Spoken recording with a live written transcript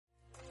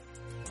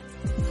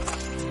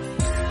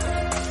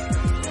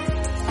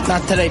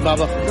Not today,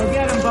 Bubba. Go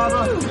get him,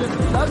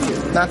 Bubba. Love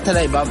you. Not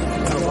today,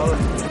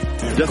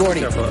 Bubba.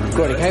 Gordy,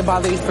 can I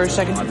bother you for a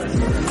second?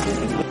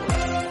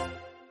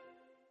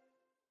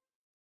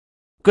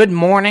 Good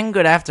morning,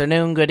 good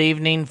afternoon, good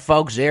evening,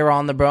 folks here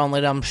on the Brilliantly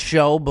Dumb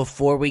Show.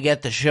 Before we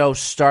get the show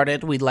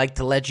started, we'd like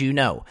to let you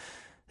know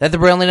that the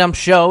Brilliantly Dumb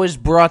Show is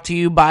brought to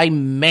you by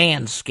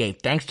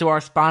Manscaped. Thanks to our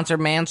sponsor,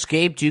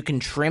 Manscaped, you can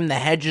trim the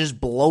hedges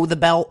below the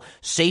belt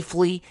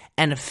safely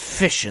and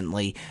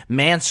efficiently.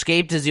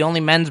 Manscaped is the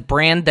only men's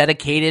brand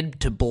dedicated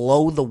to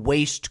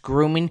below-the-waist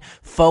grooming.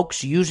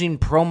 Folks, using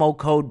promo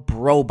code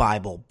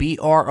BROBIBLE,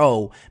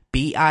 BROBIBLE,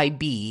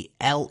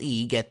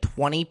 get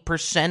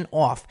 20%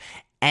 off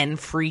and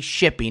free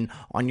shipping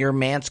on your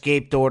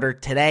Manscaped order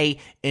today.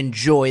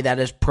 Enjoy. That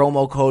is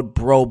promo code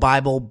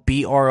BROBIBLE,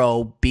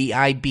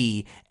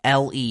 BROBIBLE,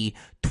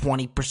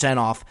 20%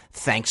 off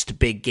thanks to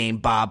Big Game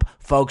Bob.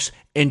 Folks,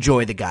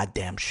 enjoy the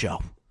goddamn show.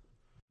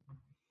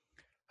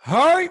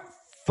 All right,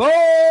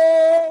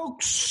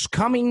 folks,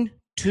 coming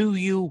to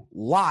you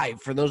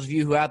live. For those of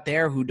you out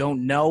there who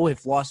don't know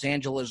if Los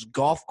Angeles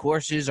golf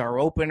courses are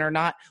open or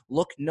not,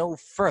 look no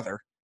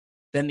further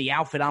than the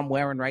outfit I'm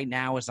wearing right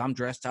now as I'm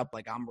dressed up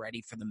like I'm ready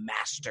for the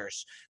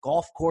Masters.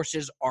 Golf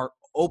courses are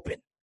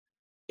open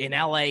in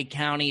LA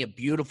County, a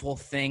beautiful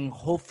thing.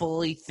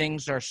 Hopefully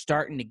things are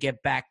starting to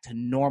get back to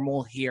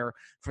normal here.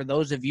 For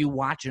those of you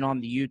watching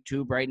on the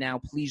YouTube right now,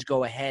 please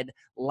go ahead,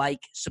 like,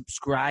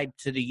 subscribe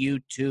to the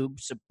YouTube,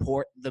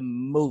 support the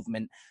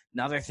movement.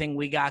 Another thing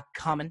we got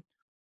coming,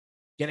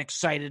 get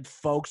excited,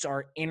 folks,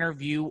 our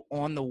interview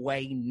on the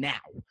way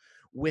now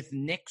with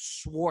Nick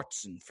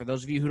Swardson. For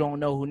those of you who don't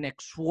know who Nick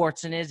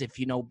Swardson is, if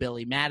you know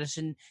Billy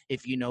Madison,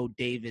 if you know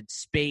David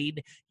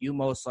Spade, you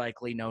most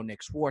likely know Nick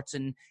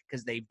Swardson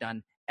because they've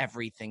done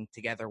everything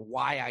together.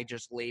 Why I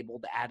just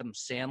labeled Adam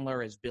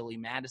Sandler as Billy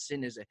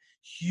Madison is a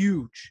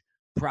huge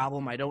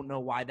problem. I don't know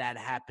why that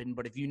happened,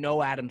 but if you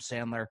know Adam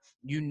Sandler,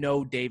 you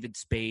know David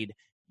Spade,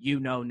 you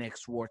know Nick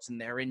Swardson.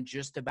 They're in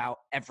just about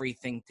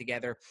everything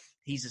together.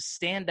 He's a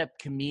stand-up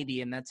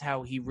comedian. That's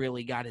how he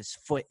really got his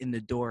foot in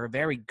the door. A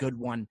very good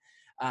one.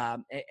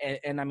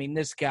 And I mean,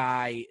 this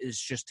guy is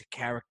just a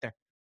character.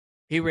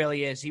 He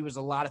really is. He was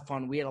a lot of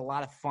fun. We had a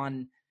lot of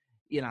fun,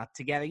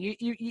 together.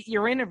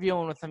 You're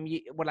interviewing with him.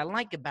 What I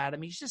like about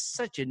him, he's just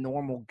such a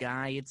normal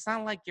guy. It's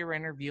not like you're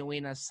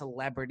interviewing a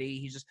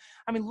celebrity.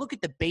 Look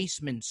at the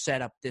basement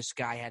setup this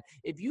guy had.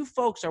 If you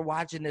folks are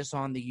watching this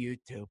on the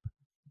YouTube,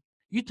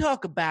 you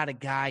talk about a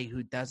guy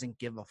who doesn't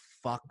give a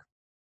fuck.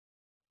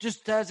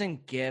 Just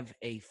doesn't give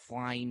a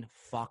flying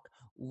fuck.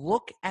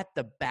 Look at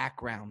the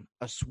background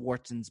of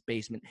Swartson's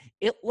basement.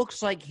 It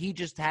looks like he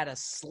just had a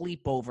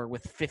sleepover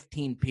with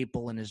 15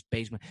 people in his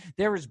basement.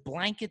 There is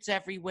blankets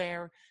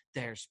everywhere.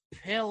 There's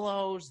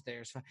pillows.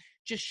 There's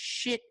just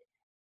shit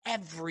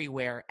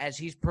everywhere as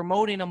he's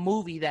promoting a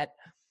movie that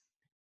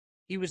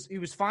he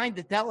was fine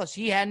to tell us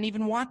he hadn't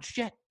even watched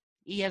yet.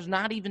 He has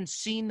not even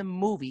seen the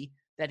movie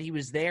that he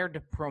was there to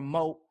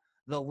promote,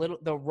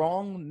 the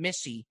Wrong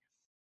Missy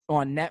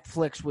on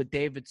Netflix with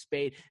David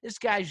Spade. This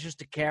guy's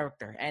just a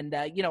character. And,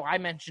 I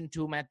mentioned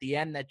to him at the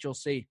end that you'll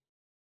see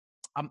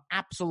I'm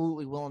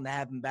absolutely willing to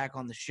have him back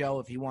on the show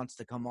if he wants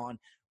to come on.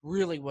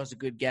 Really was a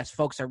good guest.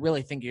 Folks, I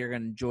really think you're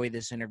going to enjoy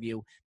this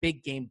interview.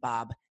 Big Game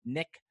Bob,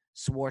 Nick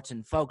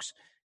Swardson. Folks,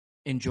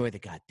 enjoy the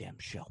goddamn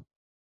show.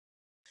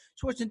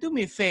 Swardson, do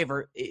me a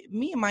favor.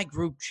 Me and my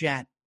group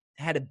chat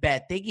had a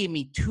bet. They gave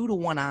me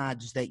 2-1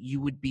 odds that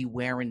you would be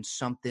wearing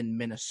something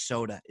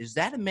Minnesota. Is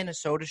that a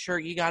Minnesota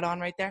shirt you got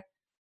on right there?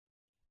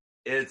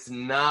 It's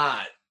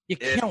not. You're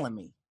killing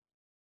me.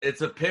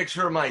 It's a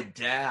picture of my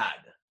dad.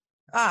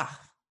 I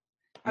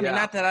mean,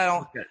 not that I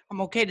don't. Okay.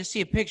 I'm okay to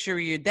see a picture of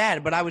your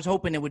dad, but I was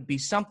hoping it would be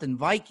something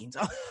Vikings.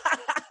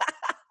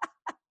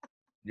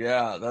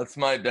 Yeah, that's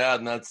my dad,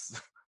 and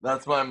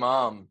that's my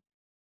mom.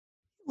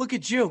 Look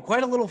at you.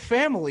 Quite a little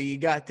family you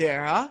got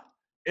there, huh?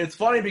 It's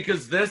funny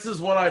because this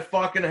is what I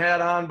fucking had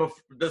on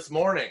this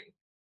morning.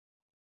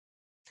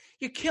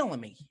 You're killing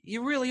me.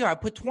 You really are. I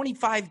put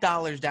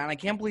 $25 down. I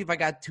can't believe I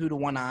got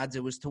 2-1 odds.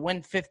 It was to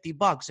win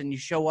 $50, and you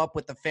show up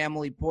with the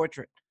family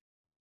portrait.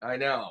 I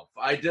know.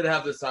 I did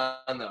have this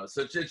on, though,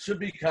 so it should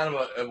be kind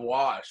of a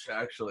wash,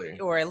 actually.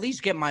 Or at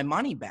least get my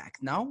money back,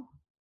 no?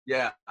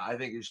 Yeah, I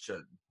think you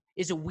should.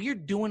 Is it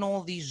weird doing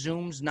all these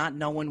Zooms, not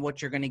knowing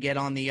what you're going to get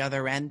on the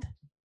other end?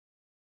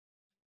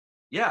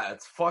 Yeah,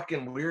 it's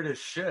fucking weird as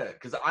shit,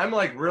 because I'm,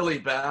 really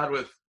bad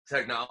with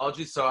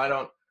technology, so I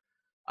don't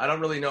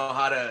really know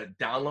how to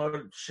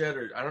download shit,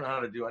 or I don't know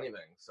how to do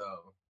anything, so.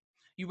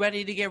 You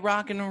ready to get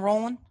rocking and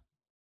rolling?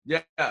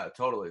 Yeah,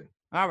 totally.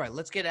 All right,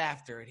 let's get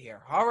after it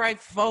here. All right,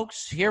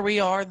 folks, here we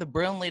are, the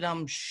Brilliantly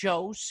Dumb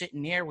Show,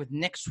 sitting here with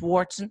Nick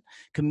Swardson,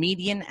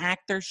 comedian,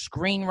 actor,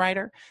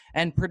 screenwriter,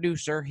 and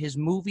producer. His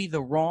movie,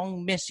 The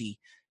Wrong Missy,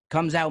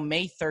 comes out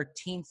May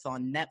 13th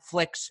on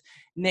Netflix.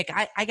 Nick,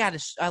 I got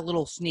a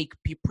little sneak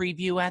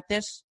preview at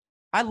this.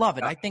 I love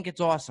it. I think it's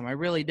awesome. I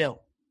really do.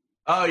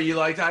 Oh, you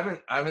liked? I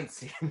haven't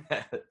seen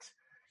that.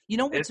 You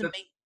know what's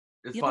amazing?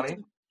 It's funny.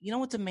 You know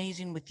what's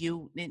amazing with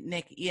you,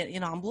 Nick?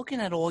 I'm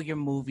looking at all your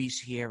movies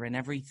here and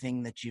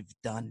everything that you've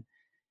done.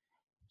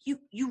 You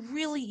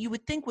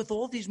would think with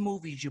all these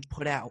movies you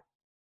put out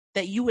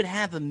that you would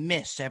have a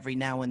miss every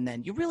now and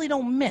then. You really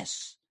don't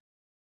miss.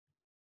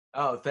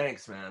 Oh,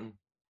 thanks, man.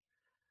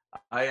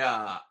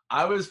 I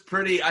was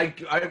pretty I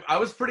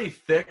was pretty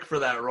thick for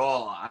that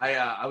role.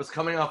 I was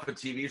coming off a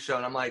TV show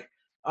and I'm like,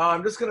 oh,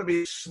 I'm just gonna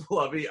be a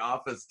schlubby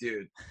office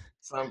dude.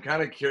 So I'm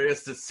kind of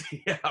curious to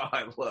see how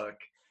I look.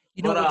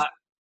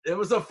 It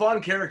was a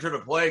fun character to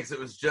play because it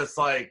was just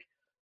I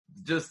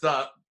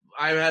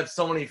have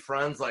so many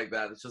friends like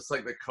that. It's just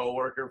like the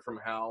coworker from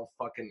hell,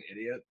 fucking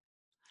idiot.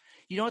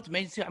 You know what's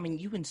amazing? I mean,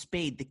 you and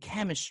Spade, the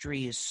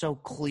chemistry is so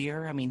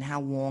clear. I mean,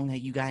 how long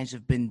you guys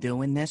have been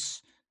doing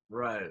this?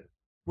 Right.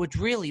 Which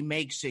really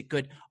makes it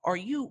good. Are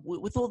you,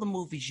 with all the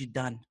movies you've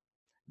done,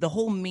 the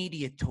whole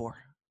media tour,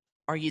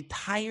 are you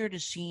tired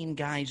of seeing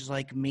guys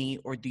like me,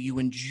 or do you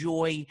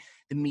enjoy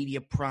the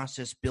media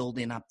process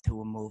building up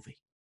to a movie?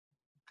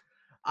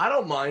 I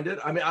don't mind it.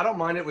 I mean, I don't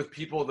mind it with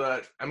people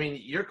that, I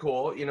mean, you're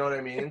cool. You know what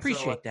I mean? I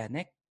appreciate that,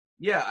 Nick.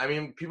 Yeah, I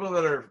mean, people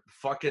that are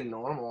fucking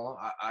normal,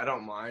 I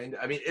don't mind.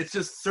 I mean, it's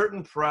just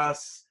certain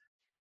press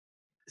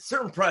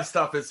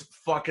stuff is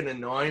fucking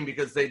annoying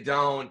because they just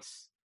don't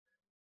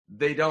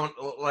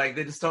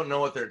know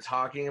what they're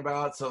talking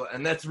about. So,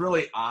 and that's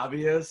really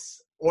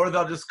obvious. Or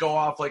they'll just go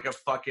off like a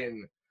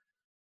fucking,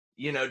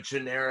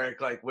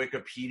 generic like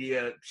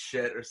Wikipedia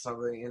shit or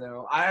something,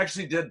 I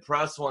actually did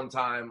press one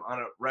time on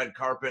a red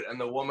carpet and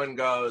the woman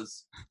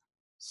goes,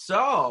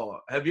 so,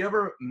 have you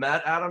ever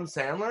met Adam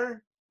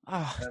Sandler?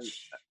 Oh,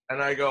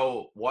 and I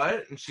go,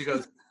 what? And she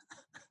goes,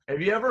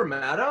 have you ever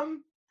met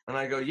him? And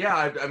I go, yeah,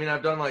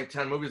 I've done like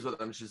 10 movies with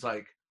him. She's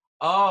like,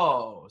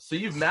 oh, so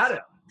you've met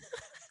him.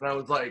 And I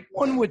was like,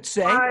 one would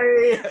say,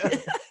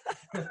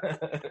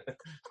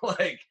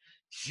 like,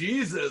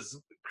 Jesus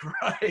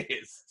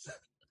Christ.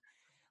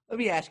 Let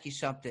me ask you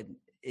something,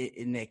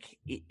 Nick,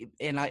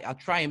 and I'll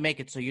try and make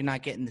it so you're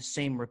not getting the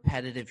same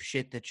repetitive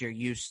shit that you're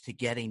used to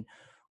getting.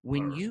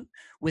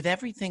 With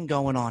everything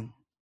going on,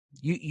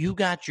 you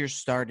got your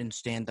start in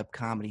stand-up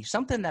comedy,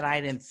 something that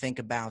I didn't think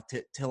about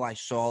till I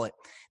saw it.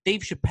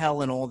 Dave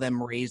Chappelle and all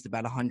them raised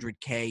about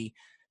 $100K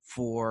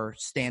for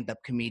stand-up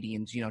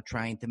comedians,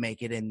 trying to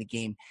make it in the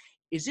game.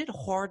 Is it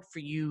hard for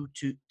you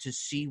to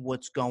see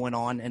what's going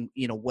on and,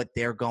 what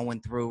they're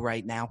going through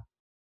right now?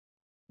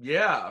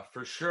 Yeah,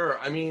 for sure.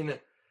 I mean,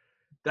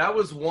 that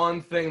was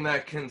one thing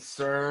that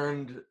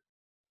concerned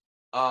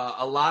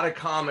a lot of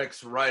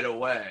comics right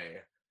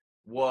away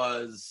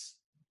was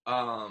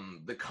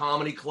the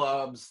comedy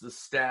clubs, the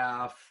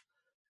staff,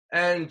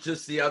 and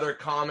just the other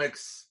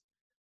comics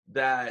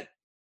that,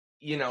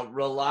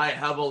 rely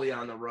heavily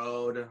on the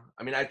road.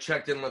 I mean, I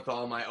checked in with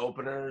all my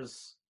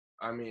openers.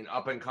 I mean,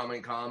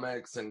 up-and-coming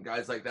comics and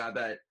guys like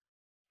that,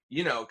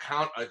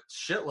 count a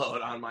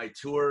shitload on my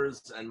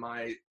tours and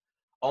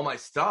all my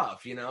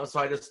stuff, So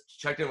I just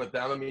checked in with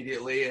them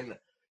immediately and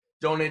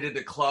donated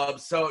to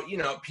clubs. So,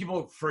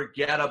 people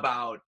forget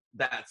about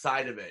that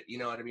side of it. You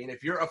know what I mean?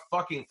 If you're a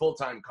fucking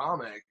full-time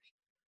comic,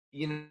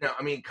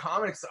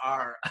 comics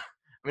are,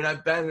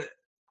 I've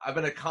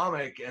been a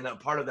comic and a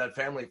part of that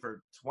family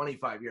for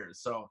 25 years.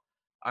 So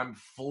I'm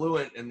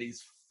fluent in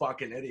these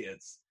fucking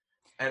idiots.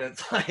 And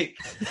it's like,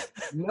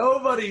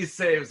 nobody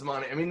saves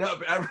money. I mean,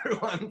 no,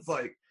 everyone's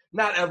like,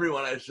 not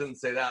everyone, I shouldn't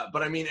say that.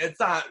 But I mean,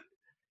 it's not,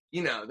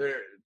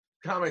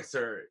 comics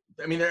are,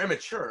 they're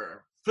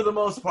immature for the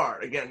most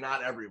part. Again,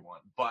 not everyone,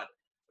 but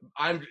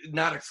I'm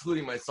not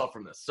excluding myself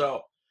from this.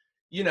 So,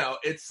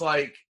 it's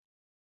like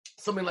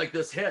something like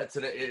this hits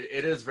and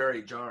it is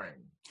very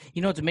jarring.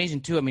 It's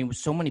amazing too. I mean,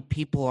 so many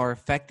people are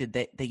affected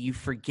that you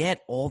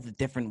forget all the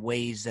different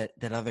ways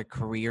that other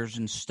careers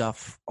and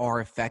stuff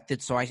are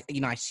affected. So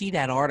I see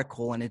that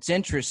article and it's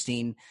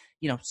interesting,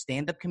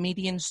 stand-up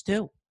comedians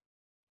too.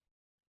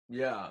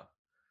 Yeah.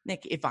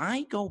 Nick, if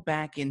I go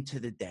back into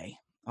the day,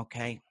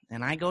 okay,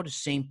 and I go to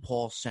St.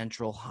 Paul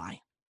Central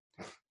High,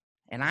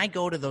 and I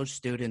go to those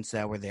students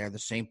that were there, the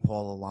St.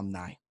 Paul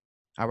alumni,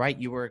 all right,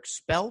 you were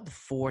expelled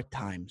 4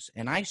 times,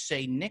 and I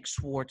say Nick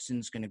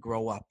Swardson's going to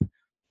grow up,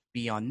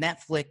 be on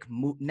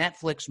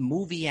Netflix,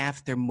 movie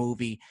after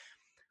movie.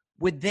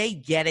 Would they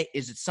get it?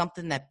 Is it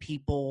something that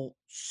people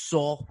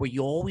saw? Were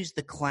you always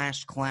the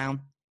class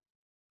clown?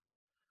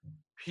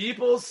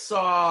 People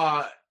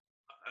saw,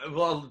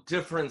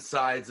 different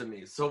sides of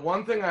me. So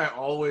one thing I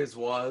always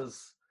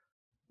was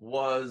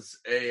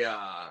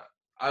I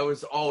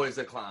was always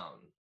a clown.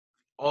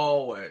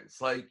 Always.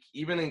 Like,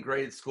 even in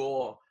grade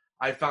school,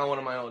 I found one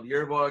of my old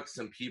yearbooks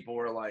and people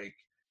were like,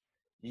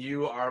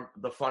 you are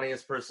the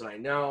funniest person I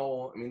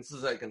know. This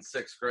is like in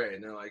 6th grade.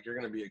 And they're like, you're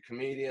going to be a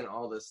comedian,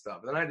 all this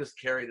stuff. And then I just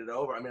carried it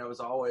over. I was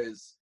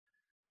always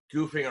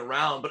goofing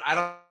around, but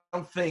I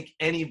don't think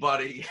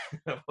anybody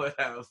would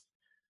have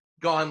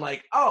gone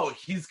like, oh,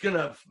 he's going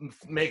to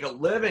make a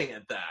living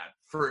at that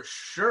for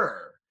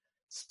sure.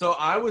 So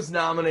I was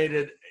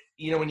nominated,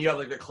 when you have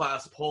like the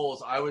class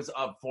polls, I was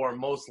up for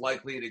most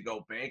likely to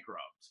go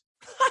bankrupt.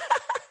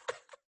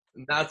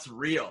 That's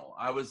real.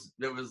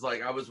 It was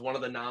like I was one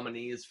of the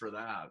nominees for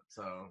that.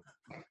 So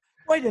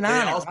Quite an they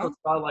honor, also huh?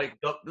 saw like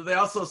they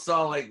also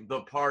saw like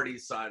the party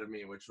side of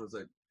me, which was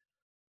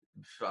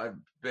a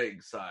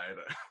big side.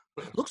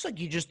 Looks like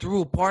you just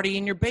threw a party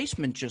in your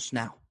basement just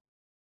now.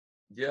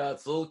 Yeah,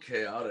 it's a little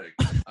chaotic.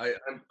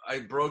 I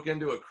broke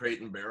into a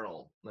Crate and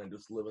Barrel, and I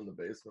just live in the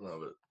basement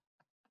of it.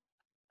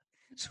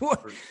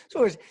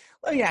 So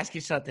let me ask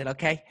you something,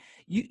 okay?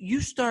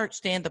 You start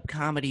stand-up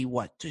comedy,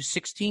 what, to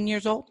 16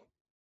 years old?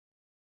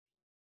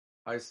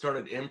 I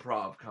started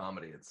improv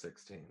comedy at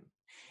 16,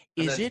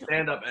 and Is then it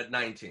stand up at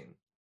 19.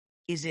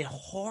 is it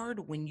hard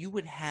when you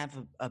would have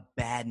a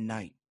bad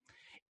night?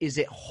 Is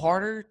it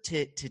harder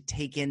to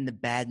take in the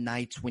bad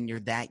nights when you're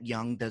that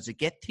young? Does it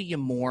get to you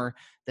more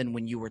than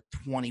when you were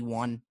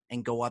 21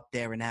 and go up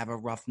there and have a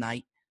rough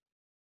night?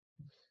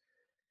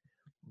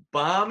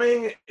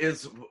 Bombing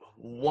is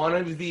one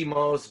of the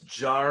most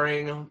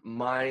jarring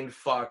mind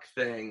fuck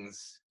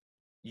things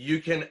you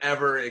can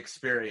ever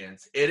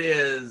experience. It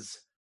is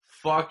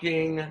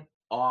fucking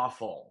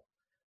awful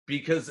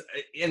because,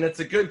 and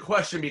it's a good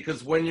question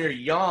because when you're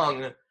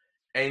young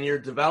and you're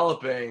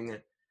developing,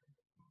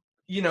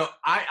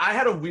 I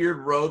had a weird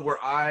road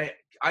where I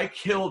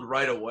killed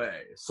right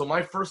away. So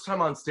my first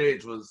time on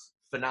stage was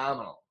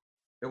phenomenal.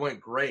 It went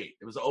great.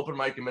 It was an open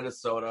mic in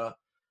Minnesota,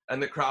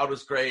 and the crowd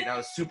was great, and I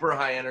was super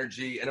high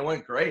energy, and it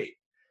went great.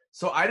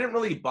 So I didn't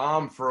really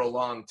bomb for a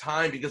long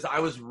time because I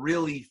was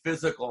really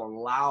physical and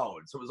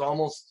loud. So it was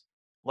almost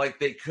like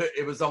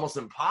it was almost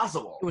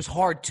impossible. It was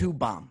hard to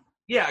bomb.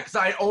 Yeah, because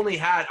I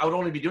would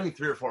only be doing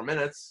 3 or 4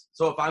 minutes.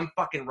 So if I'm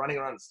fucking running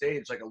around the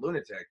stage like a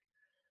lunatic.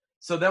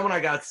 So then when I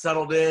got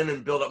settled in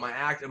and built up my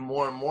act and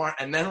more,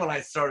 and then when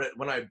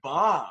I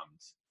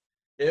bombed,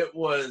 it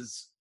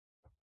was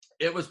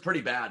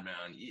pretty bad,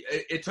 man.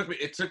 It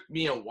took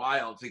me a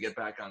while to get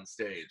back on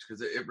stage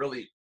because it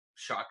really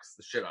shocks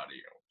the shit out of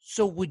you.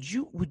 So would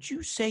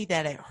you say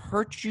that it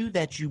hurt you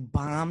that you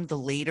bombed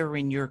later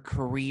in your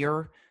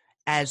career,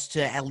 as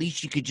to at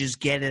least you could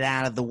just get it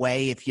out of the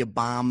way if you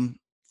bomb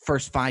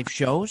first 5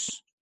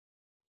 shows?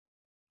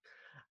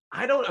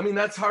 I mean,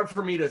 that's hard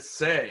for me to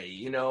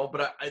say,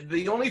 but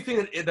the only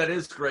thing that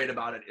is great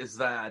about it is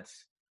that,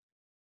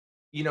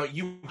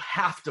 you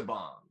have to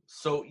bomb.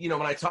 So,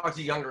 when I talk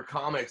to younger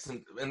comics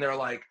and they're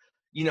like,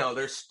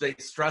 they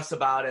stress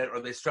about it or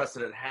they stress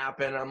that it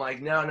happened. I'm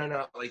like,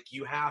 no. Like,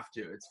 you have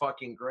to. It's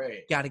fucking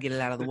great. Got to get it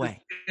out of the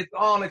way.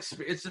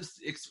 It's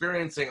just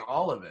experiencing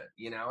all of it,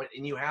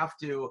 and you have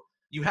to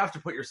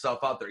put yourself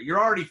out there. You're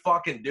already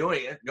fucking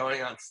doing it,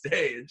 going on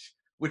stage,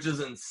 which is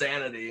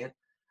insanity.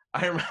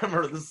 I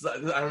remember this.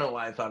 I don't know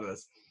why I thought of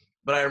this,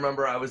 but I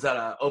remember I was at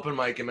an open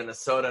mic in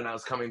Minnesota and I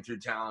was coming through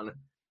town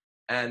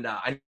and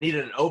I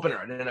needed an opener.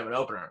 I didn't have an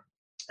opener.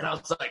 And I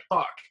was like,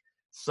 fuck.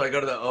 So I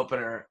go to the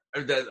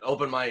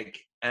open mic,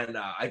 and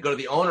I go to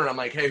the owner and I'm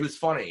like, hey, who's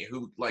funny?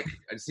 I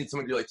just need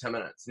someone to do like 10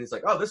 minutes. And he's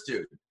like, oh, this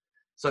dude.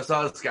 So I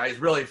saw this guy. He's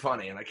really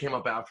funny. And I came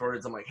up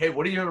afterwards. I'm like, hey,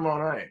 what are you doing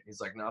tomorrow night? He's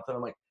like, nothing.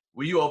 I'm like,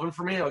 will you open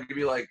for me? I'll give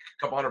you like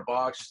a couple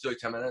 $100. Just do like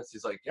 10 minutes.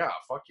 He's like, yeah,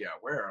 fuck yeah.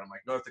 Where? I'm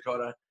like, North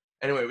Dakota.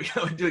 Anyway, we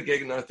go do a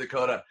gig in North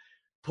Dakota,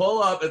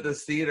 pull up at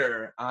this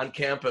theater on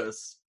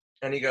campus,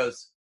 and he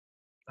goes,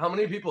 how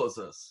many people is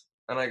this?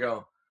 And I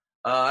go,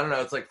 I don't know,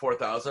 it's like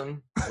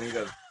 4,000. And he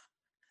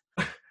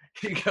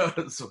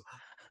goes,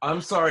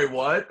 I'm sorry,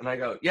 what? And I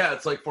go, yeah,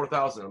 it's like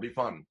 4,000. It'll be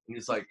fun. And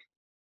he's like,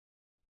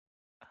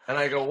 and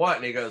I go, what?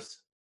 And he goes,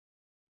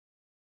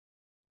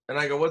 and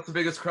I go, what's the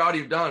biggest crowd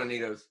you've done? And he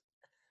goes,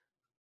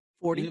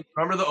 40.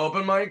 Remember the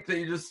open mic that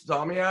you just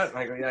saw me at? And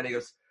I go, yeah. And he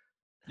goes,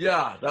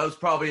 yeah, that was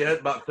probably it,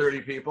 about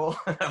 30 people.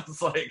 I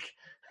was like,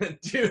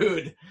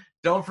 dude,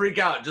 don't freak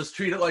out. Just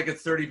treat it like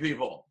it's 30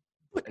 people.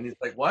 And he's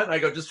like, what? And I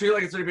go, just treat it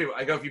like it's 30 people.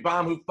 I go, if you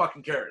bomb, who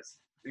fucking cares?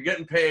 You're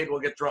getting paid, we'll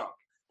get drunk.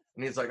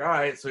 And he's like, all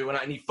right. So we went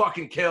out, and he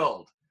fucking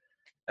killed.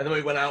 And then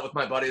we went out with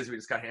my buddies. We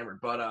just got hammered.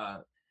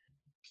 But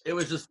it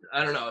was just,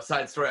 I don't know, a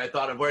side story I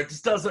thought of where it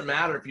just doesn't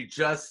matter if you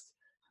just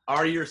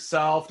are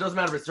yourself. It doesn't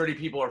matter if it's 30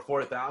 people or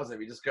 4,000. If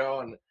you just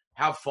go and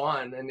have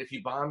fun, and if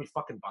you bomb, you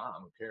fucking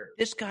bomb. Who cares?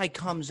 This guy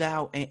comes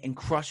out and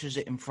crushes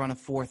it in front of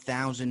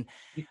 4,000.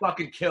 He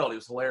fucking killed. He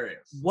was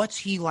hilarious. What's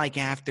he like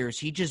after? Is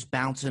he just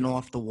bouncing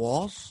off the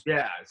walls?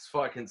 Yeah, it's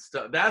fucking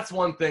stuff. That's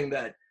one thing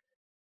that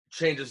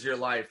changes your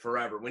life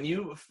forever. When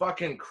you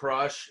fucking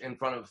crush in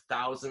front of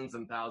thousands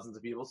and thousands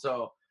of people.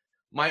 So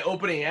my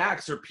opening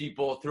acts are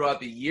people throughout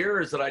the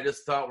years that I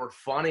just thought were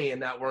funny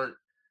and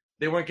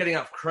they weren't getting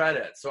enough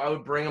credit. So I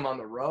would bring them on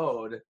the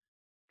road.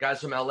 Guys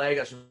from LA,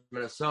 guys from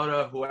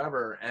Minnesota,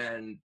 whoever,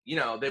 and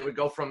they would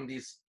go from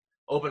these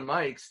open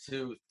mics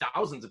to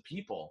thousands of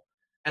people,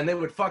 and they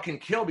would fucking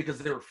kill because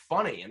they were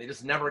funny, and they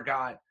just never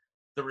got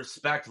the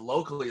respect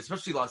locally,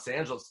 especially Los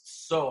Angeles.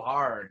 It's so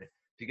hard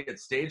to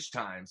get stage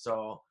time.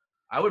 So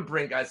I would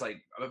bring guys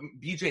like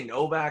BJ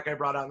Novak. I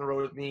brought on the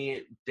road with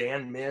me,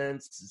 Dan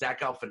Mintz,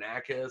 Zach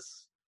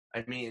Galifianakis.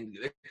 I mean,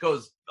 it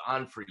goes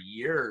on for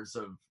years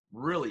of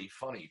really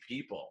funny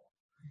people.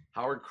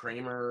 Howard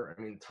Kramer.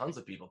 I mean, tons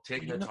of people.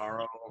 Tig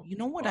Notaro. You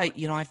know what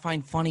I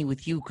find funny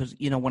with you, because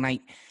when I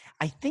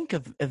think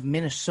of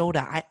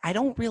Minnesota, I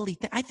don't really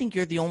I think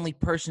you're the only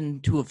person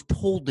to have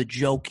told the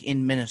joke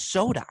in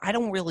Minnesota. I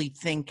don't really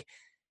think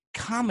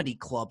comedy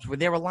clubs. Were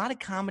there a lot of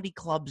comedy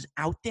clubs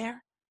out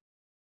there?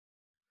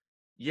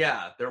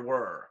 Yeah, there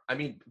were. I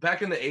mean,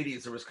 back in the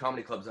 80s, there was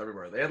comedy clubs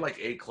everywhere. They had like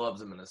 8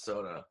 clubs in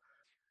Minnesota.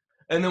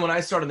 And then when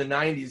I started in the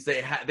 90s,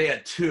 they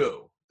had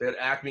 2. They had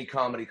Acme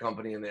Comedy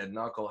Company and they had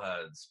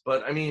Knuckleheads.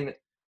 But I mean,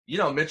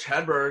 Mitch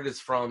Hedberg is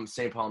from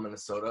St. Paul,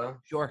 Minnesota.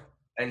 Sure.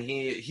 And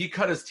he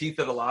cut his teeth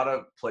at a lot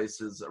of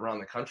places around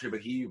the country,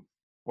 but he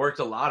worked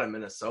a lot in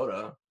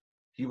Minnesota.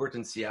 He worked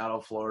in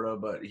Seattle, Florida,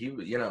 but he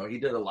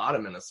did a lot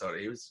of Minnesota.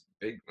 He was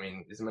big. I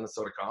mean, he's a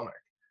Minnesota comic.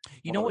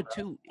 You know what,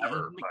 too?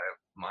 Ever by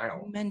a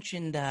mile. You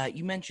mentioned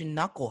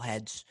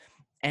Knuckleheads,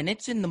 and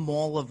it's in the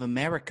Mall of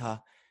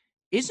America.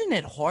 Isn't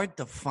it hard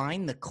to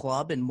find the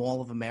club in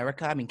Mall of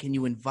America? I mean, can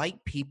you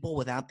invite people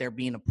without there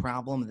being a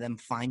problem of them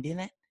finding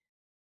it?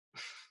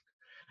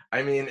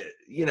 I mean,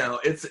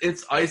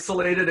 it's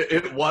isolated.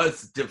 It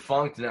was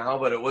defunct now,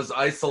 but it was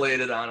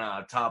isolated on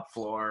a top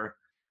floor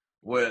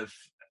with,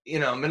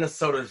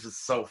 Minnesota's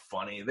just so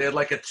funny. They had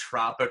like a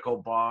tropical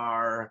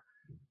bar.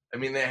 I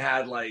mean, they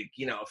had like,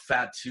 a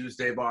Fat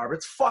Tuesday bar, but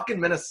it's fucking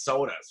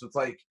Minnesota. So it's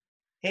like,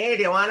 hey,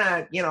 do you want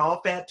a,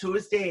 Fat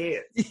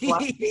Tuesday? It's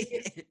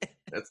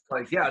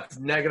like, yeah, it's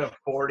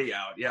 -40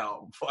 out. Yeah,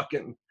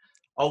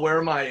 I'll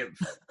wear my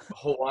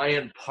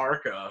Hawaiian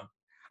parka.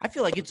 I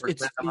feel like it's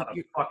on a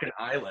fucking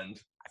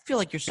island. I feel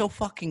like you're so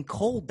fucking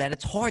cold that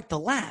it's hard to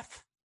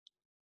laugh.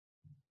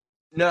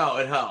 No,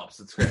 it helps.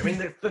 It's great. I mean,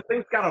 the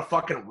thing's got a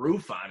fucking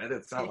roof on it.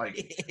 It's not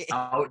like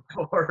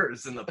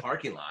outdoors in the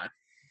parking lot.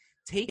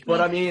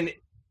 I mean,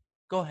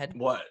 go ahead.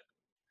 What?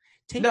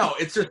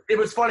 It's just, it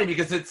was funny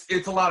because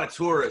it's a lot of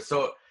tourists.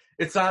 So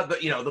it's not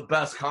the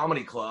best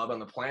comedy club on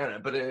the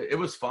planet, but it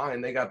was fine.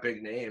 They got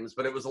big names,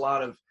 but it was a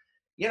lot of,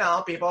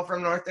 people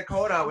from North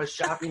Dakota with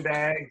shopping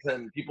bags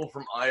and people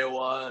from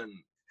Iowa. And,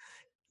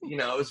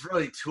 it was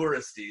really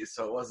touristy.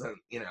 So it wasn't,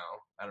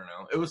 I don't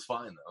know. It was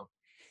fine though.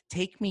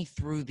 Take me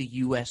through the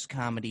U.S.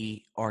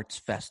 Comedy Arts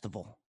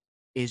Festival.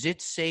 Is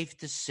it safe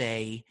to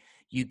say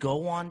you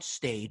go on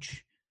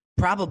stage,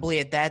 probably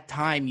at that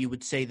time you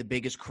would say the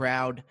biggest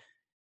crowd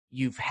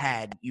you've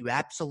had, you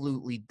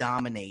absolutely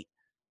dominate.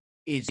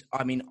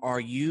 Are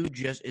you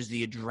just, is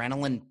the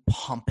adrenaline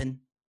pumping?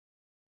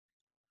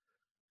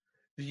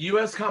 The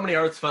U.S. Comedy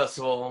Arts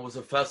Festival was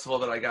a festival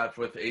that I got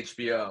with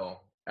HBO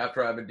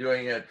after I've been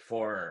doing it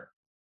for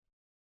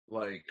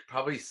like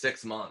probably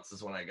 6 months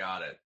is when I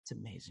got it. It's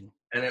amazing.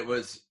 And it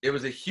was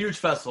a huge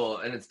festival,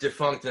 and it's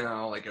defunct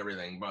now, like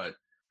everything, but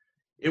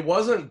it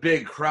wasn't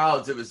big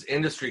crowds. It was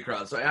industry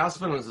crowds. So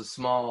Aspen was a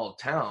small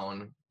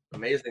town,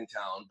 amazing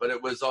town, but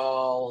it was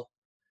all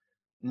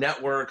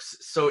networks.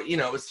 So,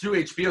 it was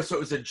through HBO. So it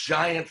was a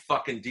giant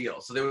fucking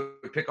deal. So they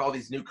would pick all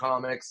these new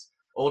comics,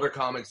 older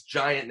comics,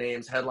 giant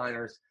names,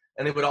 headliners,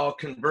 and they would all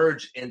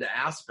converge into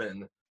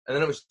Aspen. And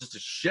then it was just a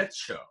shit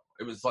show.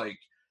 It was like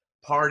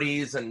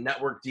parties and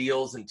network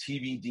deals and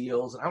TV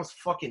deals. And I was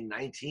fucking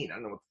 19. I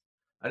didn't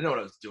know what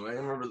I was doing.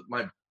 I remember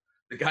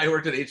the guy who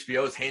worked at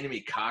HBO was handing me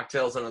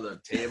cocktails under the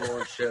table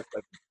and shit.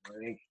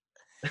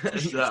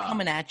 She was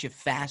coming at you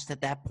fast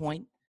at that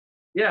point.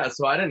 Yeah,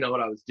 so I didn't know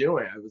what I was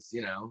doing. I was,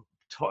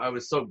 I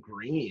was so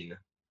green,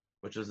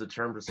 which is a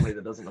term for somebody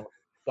that doesn't know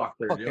what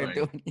the fuck they're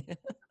doing.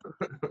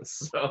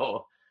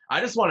 So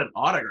I just wanted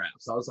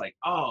autographs. I was like,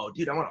 oh,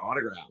 dude, I want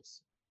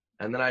autographs.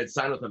 And then I had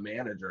signed with a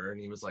manager,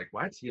 and he was like,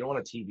 what? You don't want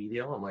a TV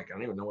deal? I'm like, I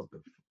don't even know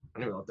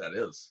what that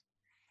is.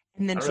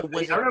 And then I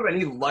don't have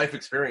any life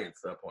experience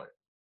at that point.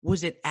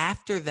 Was it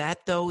after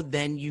that, though,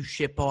 then you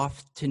ship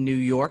off to New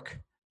York?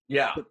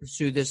 Yeah. To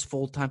pursue this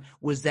full time?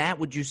 Was that,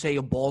 would you say,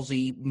 a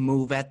ballsy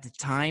move at the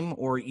time,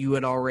 or you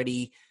had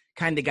already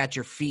kind of got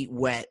your feet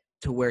wet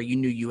to where you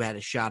knew you had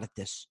a shot at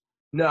this?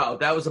 No,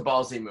 that was a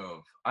ballsy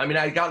move. I mean,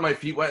 I got my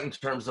feet wet in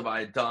terms of I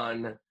had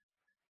done,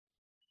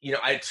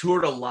 I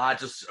toured a lot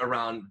just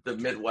around the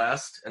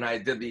Midwest, and I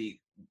did the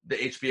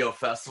HBO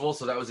festival,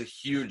 so that was a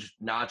huge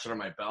notch under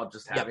my belt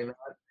just having that.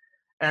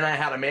 And I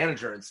had a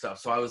manager and stuff,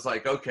 so I was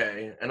like,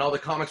 okay. And all the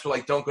comics were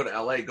like, don't go to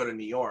LA, go to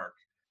New York.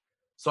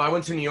 So I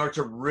went to New York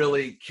to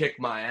really kick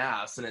my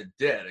ass, and it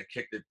did. It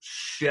kicked the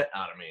shit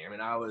out of me. I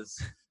mean,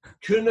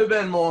 couldn't have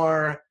been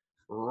more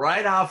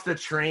right off the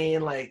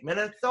train, like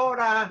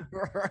Minnesota,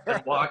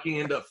 and walking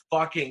into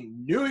fucking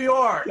New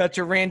York. That's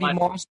your Randy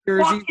Moss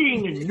jersey.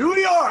 Fucking New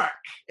York.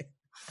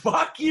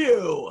 Fuck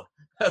you.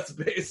 That's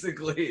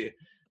basically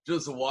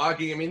just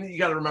walking. I mean, you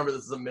got to remember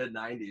this is the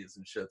mid-90s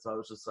and shit, so I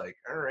was just like,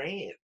 all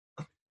right.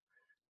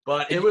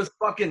 But it was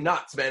fucking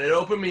nuts, man. It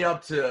opened me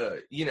up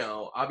to,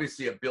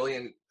 obviously a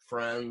billion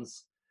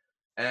friends,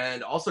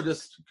 and also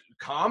just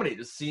comedy,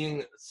 just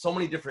seeing so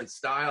many different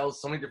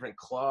styles, so many different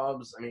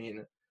clubs. I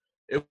mean,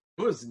 it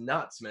was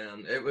nuts,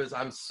 man.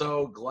 I'm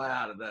so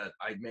glad that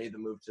I made the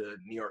move to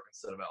New York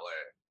instead of LA.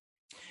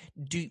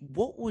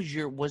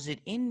 Was it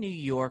in New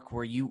York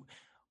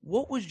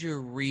what was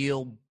your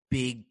real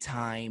big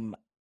time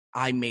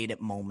I made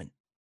it moment?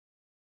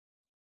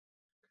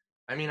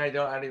 I mean, I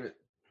don't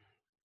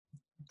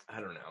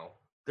know.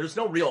 There's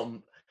no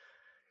real.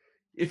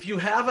 If you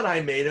have an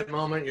I made it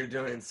moment, you're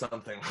doing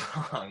something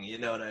wrong. You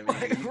know what I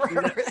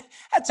mean?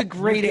 That's a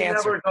great you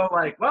answer. never go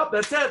like, well,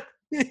 that's it.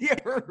 Yeah,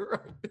 right.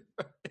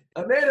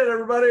 I made it,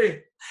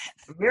 everybody.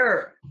 I'm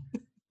here.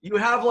 You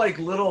have like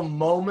little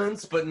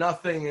moments, but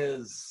nothing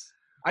is.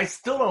 I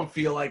still don't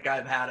feel like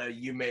I've had a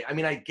you made. I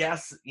mean, I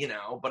guess,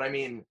 but I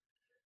mean,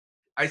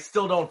 I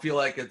still don't feel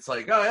like it's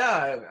like, oh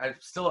yeah, I'm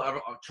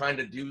trying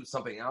to do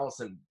something else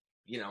and,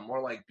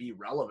 more like be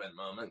relevant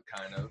moment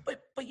kind of.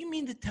 But you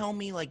mean to tell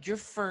me like your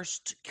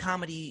first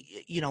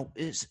comedy,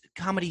 is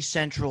Comedy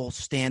Central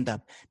stand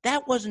up.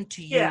 That wasn't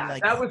to you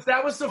like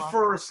that was the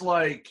first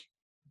like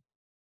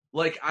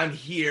I'm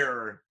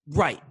here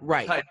right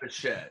type of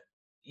shit.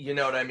 You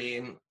know what I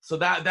mean? So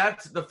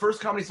that's the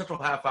first Comedy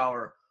Central half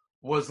hour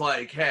was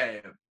like,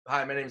 hey,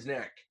 hi, my name's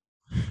Nick.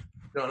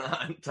 Going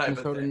on type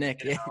of thing.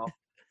 Nick, yeah.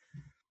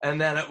 And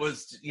then it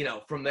was,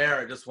 from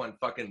there it just went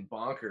fucking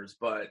bonkers.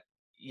 But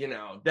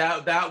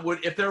that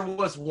would, if there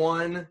was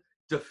one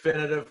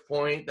definitive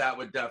point, that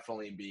would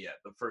definitely be it.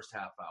 The first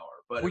half hour.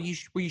 But were you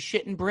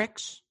shitting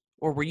bricks,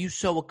 or were you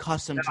so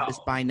accustomed to this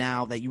by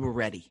now that you were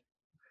ready?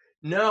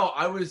 No,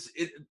 I was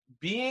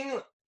being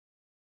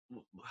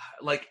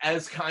like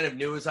as kind of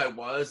new as I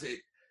was.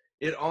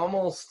 It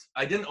almost,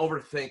 I didn't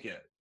overthink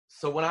it.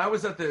 So when I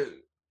was at the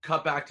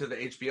cut back to the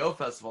HBO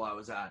festival I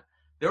was at,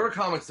 there were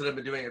comics that have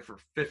been doing it for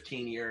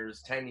 15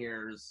 years, 10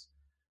 years,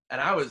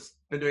 and I was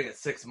been doing it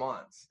 6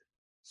 months.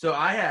 So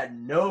I had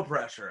no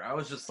pressure. I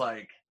was just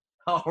like,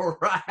 all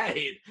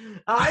right,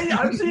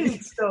 I've seen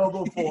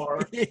snow before.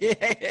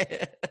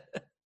 Yeah.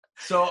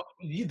 So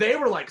they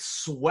were like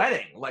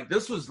sweating. Like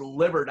this was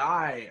live or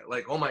die.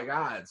 Like, oh my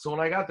God. So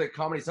when I got the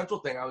Comedy Central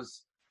thing, I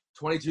was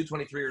 22,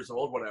 23 years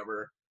old,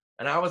 whatever.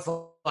 And I was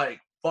like,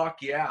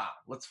 fuck yeah,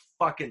 let's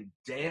fucking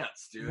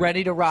dance, dude.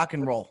 Ready to rock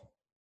and roll.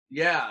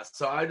 Yeah,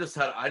 so I just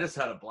had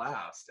a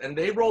blast, and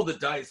they rolled the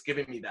dice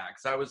giving me that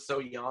because I was so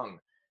young,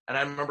 and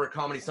I remember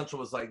Comedy Central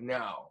was like,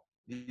 "No,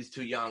 he's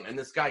too young," and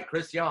this guy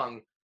Chris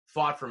Young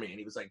fought for me, and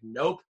he was like,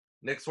 "Nope,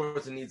 Nick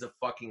Swardson needs a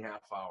fucking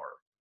half hour,"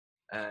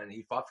 and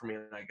he fought for me,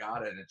 and I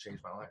got it, and it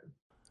changed my life.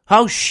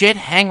 Oh, shit.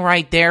 Hang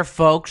right there,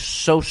 folks.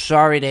 So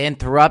sorry to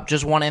interrupt.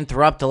 Just want to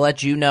interrupt to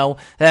let you know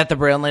that the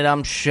Brilliantly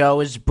Dumb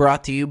Show is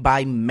brought to you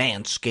by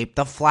Manscaped.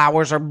 The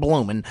flowers are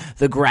blooming,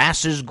 the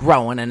grass is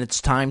growing, and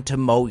it's time to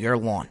mow your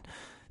lawn.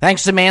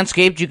 Thanks to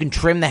Manscaped, you can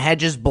trim the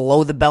hedges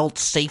below the belt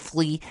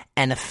safely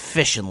and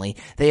efficiently.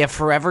 They have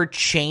forever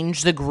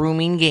changed the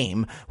grooming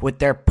game with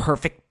their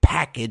Perfect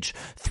Package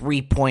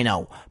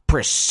 3.0.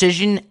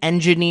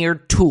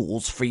 Precision-engineered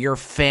tools for your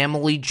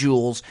family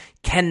jewels.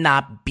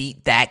 Cannot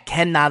beat that.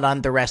 Cannot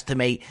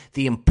underestimate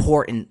the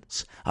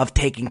importance of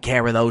taking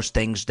care of those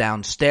things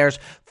downstairs.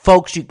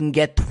 Folks, you can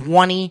get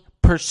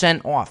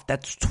 20% off.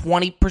 That's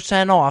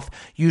 20% off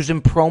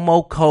using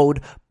promo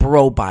code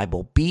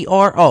BROBIBLE.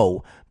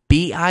 BROBIBLE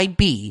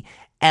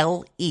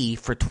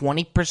for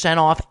 20%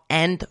 off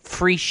and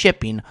free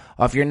shipping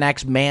of your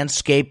next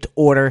Manscaped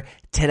order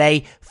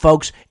today.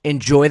 Folks,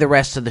 enjoy the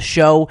rest of the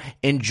show.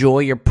 Enjoy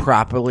your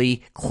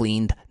properly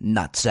cleaned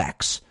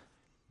nutsacks.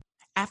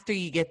 After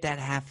you get that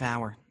half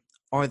hour,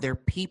 are there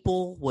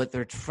people,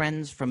 whether it's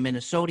friends from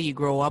Minnesota you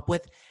grow up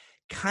with,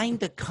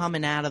 kind of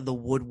coming out of the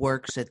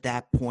woodworks at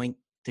that point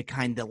to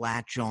kind of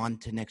latch on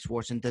to Nick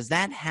Swardson? Does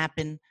that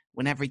happen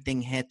when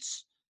everything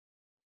hits?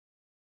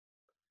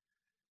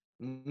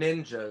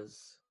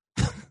 Ninjas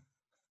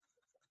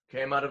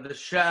came out of the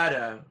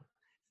shadow.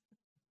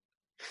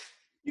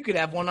 You could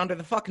have one under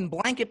the fucking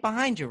blanket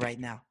behind you right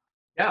now.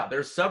 Yeah,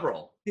 there's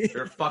several.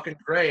 They're fucking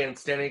gray and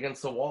standing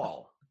against the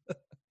wall.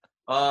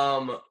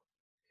 I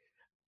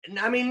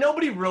mean,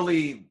 nobody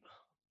really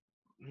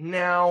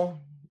now.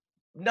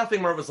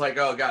 Nothing more was like,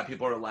 oh God,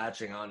 people are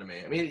latching onto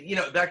me. I mean,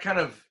 that kind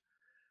of.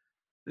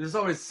 There's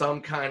always some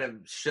kind of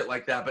shit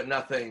like that, but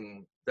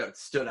nothing that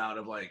stood out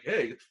of like,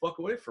 hey, get the fuck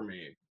away from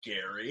me,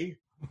 Gary.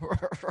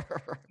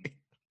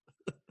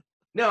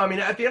 No, I mean,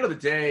 at the end of the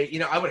day,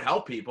 I would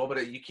help people,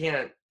 but you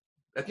can't.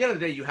 At the end of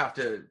the day, you have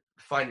to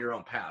find your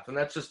own path, and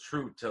that's just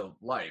true to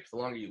life. The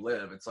longer you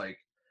live, it's like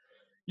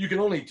you can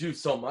only do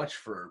so much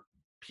for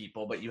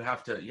people, but you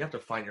have to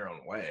find your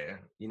own way.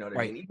 You know what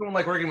I mean? Even when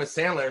like working with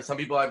Sandler, some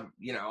people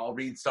I'll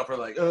read stuff are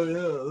like, oh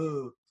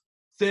yeah,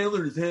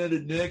 Sandler's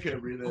handed Nick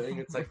everything.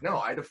 It's like, no,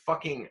 I had to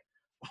fucking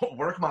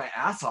work my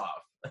ass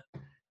off.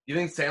 You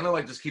think Sandler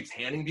like just keeps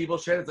handing people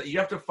shit? It's like you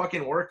have to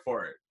fucking work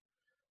for it.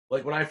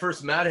 Like when I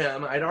first met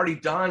him, I'd already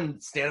done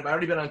stand-up, I'd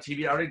already been on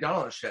TV, I'd already done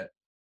all this shit.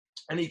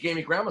 And he gave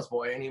me Grandma's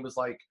Boy, and he was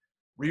like,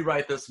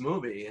 rewrite this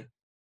movie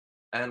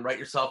and write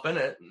yourself in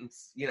it, and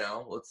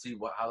let's see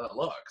how that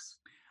looks.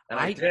 And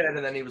I did, and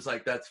then he was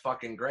like, that's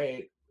fucking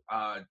great.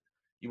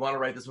 You want to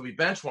write this movie,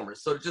 Benchwarmers?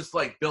 So it just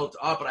like built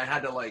up, and I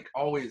had to like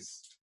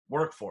always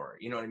work for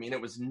it. You know what I mean?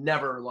 It was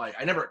never like,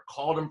 I never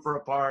called him for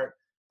a part,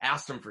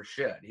 asked him for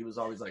shit. He was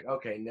always like,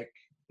 okay, Nick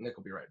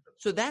will be right for this.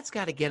 So that's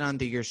got to get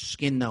under your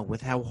skin, though,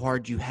 with how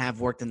hard you have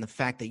worked and the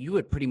fact that you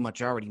had pretty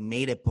much already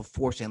made it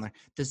before Sandler.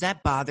 Does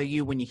that bother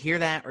you when you hear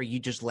that, or you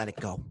just let it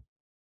go?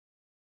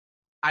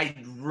 I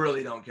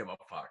really don't give a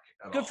fuck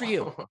at Good all. for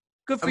you.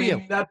 Good for I mean,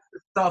 you. that's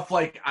stuff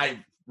like I've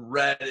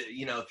read,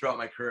 throughout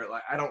my career.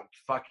 Like, I don't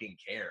fucking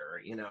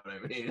care. You know what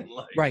I mean?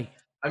 Like, Right.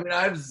 I mean,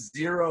 I have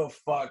zero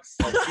fucks.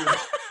 Like,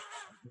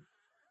 dude,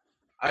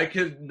 I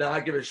could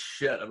not give a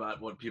shit about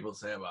what people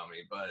say about me,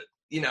 but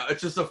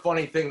it's just a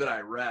funny thing that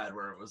I read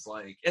where it was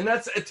like, and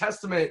that's a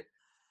testament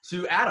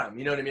to Adam.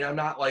 You know what I mean? I'm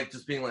not like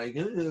just being like,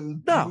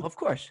 No, of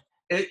course.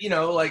 it.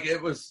 Like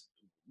it was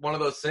one of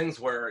those things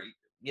where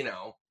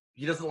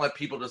he doesn't let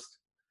people just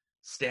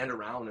stand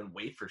around and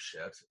wait for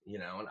shit.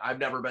 And I've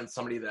never been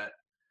somebody that,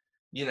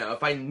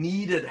 if I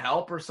needed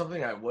help or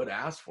something, I would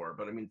ask for it.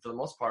 But I mean, for the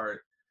most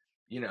part,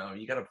 you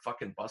got to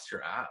fucking bust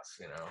your ass,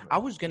 I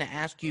was going to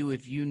ask you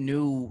if you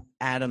knew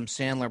Adam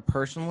Sandler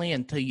personally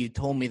until you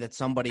told me that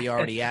somebody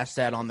already asked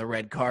that on the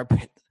red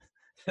carpet.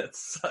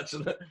 That's such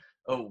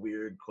a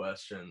weird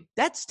question.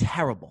 That's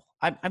terrible.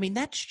 I mean,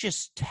 that's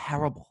just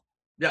terrible.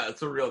 Yeah,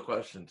 it's a real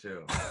question,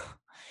 too.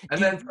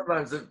 And then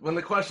sometimes when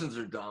the questions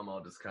are dumb,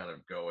 I'll just kind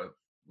of go with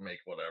make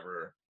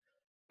whatever.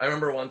 I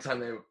remember one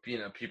time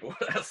people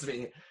would ask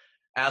me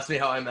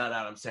how I met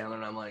Adam Sandler,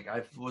 and I'm like,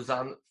 I was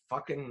on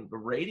fucking the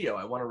radio.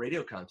 I won a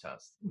radio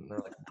contest. And they're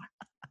like, what?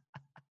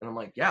 And I'm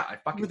like, yeah, I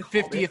fucking You're the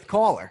 50th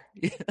caller.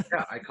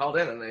 Yeah, I called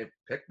in and they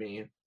picked me,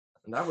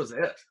 and that was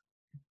it.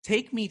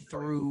 Take me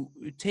through,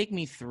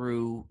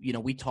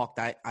 we talked,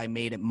 I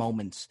made it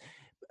moments.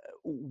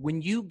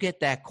 When you get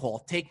that call,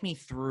 take me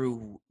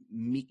through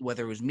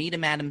whether it was meet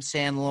him Adam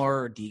Sandler,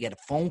 or do you get a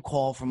phone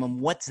call from him?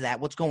 What's that?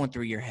 What's going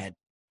through your head?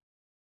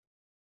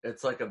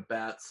 It's like a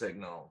bat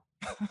signal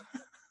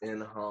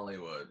in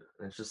Hollywood.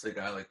 And it's just a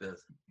guy like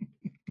this.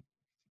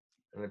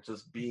 And it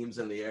just beams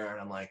in the air, and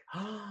I'm like,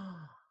 oh,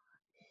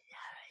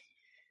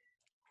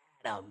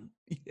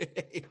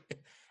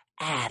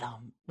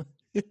 Adam.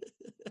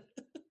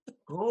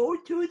 Go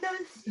to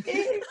the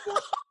city.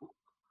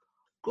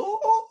 Go.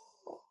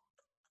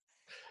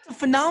 It's a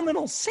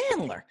phenomenal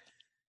Sandler.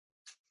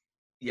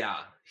 Yeah,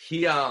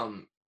 he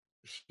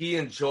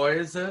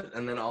enjoys it,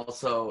 and then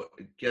also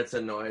gets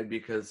annoyed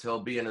because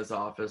he'll be in his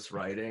office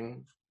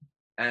writing,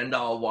 and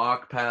I'll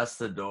walk past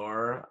the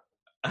door.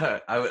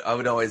 I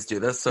would always do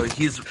this. So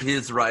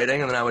he's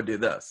writing, and then I would do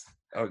this.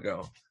 I would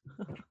go.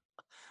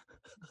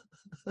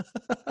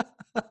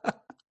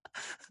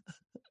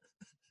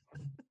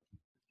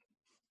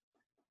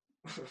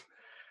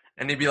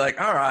 And he'd be like,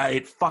 all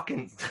right,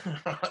 fucking.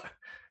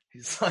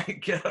 He's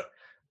like,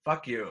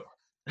 fuck you.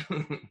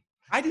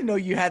 I didn't know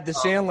you had the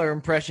Sandler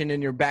impression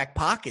in your back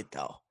pocket,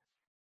 though.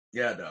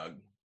 Yeah, Doug.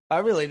 I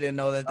really didn't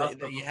know that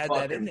you had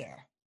that in there.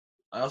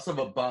 I also have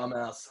a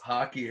bomb-ass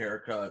hockey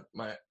haircut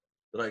that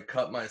I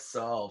cut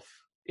myself.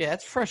 Yeah,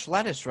 that's fresh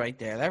lettuce right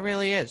there. That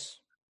really is.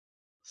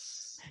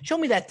 Show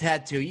me that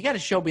tattoo. You got to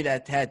show me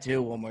that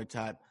tattoo one more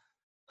time.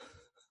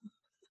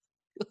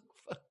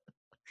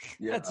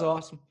 Yeah, that's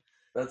awesome.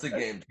 That's a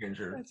game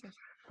changer. Awesome.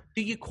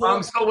 Do you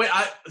call? So wait,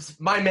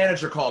 my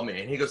manager called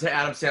me and he goes, "Hey,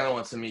 Adam Sandler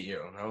wants to meet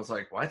you." And I was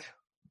like, "What?"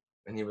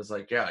 And he was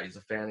like, "Yeah, he's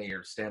a fan of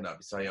your stand-up.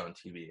 He saw you on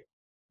TV."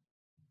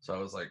 So I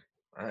was like,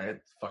 "All right,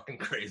 fucking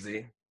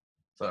crazy."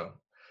 So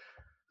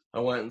I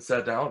went and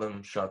sat down with him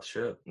and shot the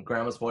shit. And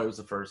Grandma's Boy was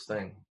the first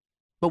thing.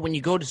 But when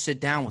you go to sit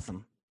down with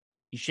him,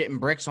 you shitting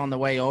bricks on the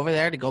way over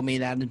there to go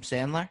meet Adam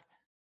Sandler?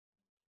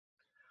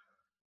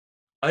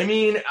 I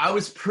mean, I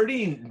was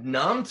pretty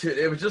numb to it.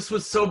 It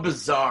was so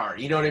bizarre.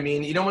 You know what I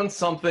mean? You know when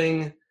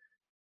something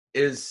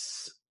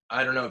is,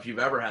 I don't know if you've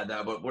ever had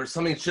that, but where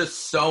something's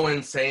just so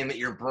insane that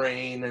your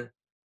brain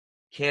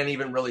can't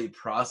even really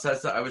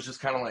process it. I was just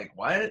kind of like,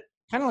 what?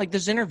 Kind of like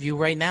this interview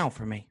right now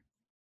for me.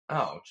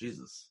 Oh,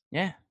 Jesus.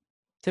 Yeah.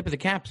 Tip of the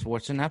cap,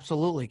 Swardson.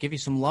 Absolutely. Give you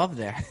some love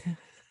there.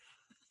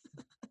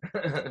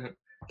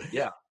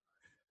 Yeah.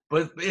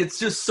 But it's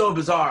just so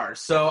bizarre.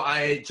 So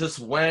I just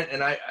went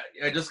and I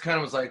just kind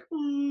of was like,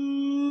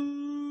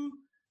 ooh,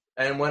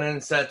 and went in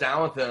and sat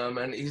down with him.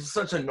 And he's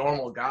such a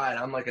normal guy. And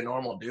I'm like a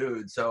normal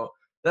dude. So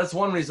that's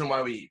one reason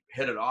why we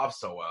hit it off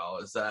so well,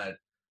 is that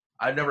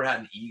I've never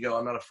had an ego.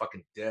 I'm not a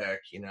fucking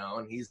dick,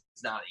 and he's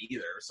not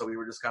either. So we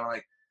were just kind of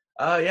like,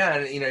 oh, yeah.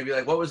 And, he'd be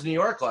like, what was New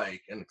York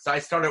like? And because I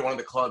started at one of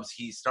the clubs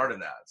he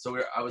started at.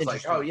 So I was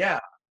like, oh,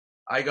 yeah.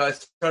 I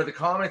started the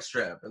comic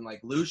strip and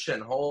like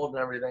Lucian, Hold,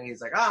 and everything.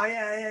 He's like, oh,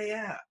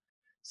 yeah.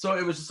 So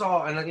it was just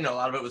all, and a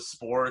lot of it was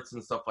sports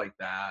and stuff like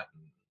that.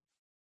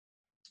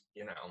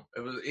 And,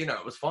 it was,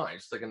 it was fine,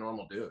 just like a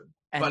normal dude.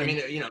 And but I mean,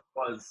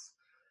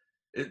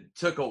 it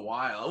took a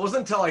while. It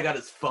wasn't until I got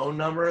his phone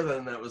number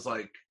then that it was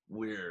like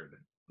weird.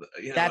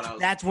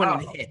 That's when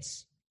it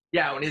hits.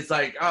 Yeah, when he's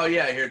like, oh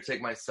yeah, here,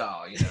 take my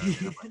cell. And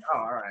I'm like, oh,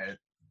 all right.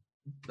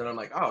 Then I'm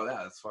like, oh,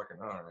 that's fucking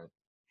all right.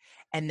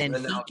 And then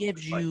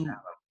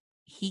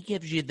he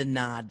gives you the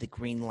nod, the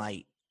green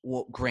light.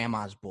 Well,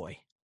 Grandma's Boy.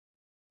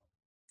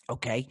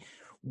 Okay.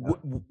 Yeah.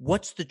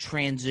 What's the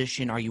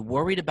transition? Are you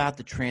worried about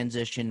the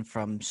transition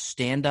from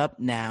stand-up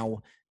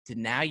now to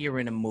now you're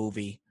in a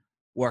movie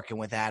working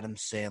with Adam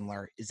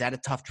Sandler? Is that a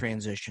tough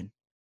transition?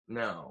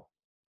 No.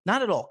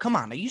 Not at all. Come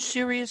on. Are you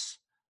serious?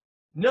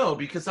 No,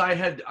 because I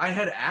had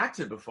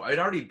acted before. I'd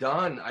already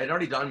done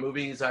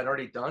movies. I'd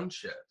already done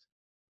shit.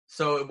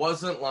 So it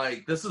wasn't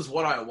like, this is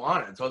what I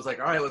wanted. So I was like,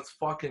 all right, let's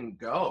fucking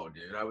go,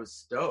 dude. I was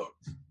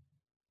stoked.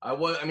 There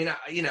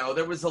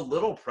was a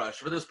little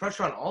pressure, but there's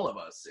pressure on all of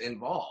us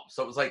involved.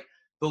 So it was like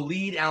the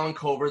lead, Alan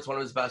Covert's one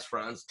of his best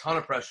friends, ton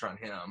of pressure on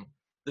him.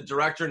 The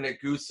director,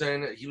 Nick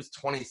Goosen, he was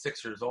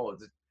 26 years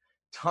old. A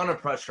ton of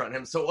pressure on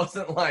him. So it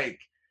wasn't like,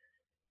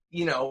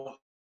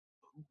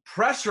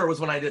 pressure was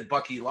when I did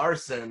Bucky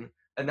Larson,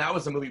 and that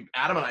was a movie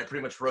Adam and I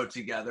pretty much wrote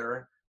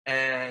together,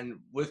 and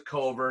with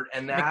Covert,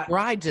 and that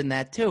McBride's in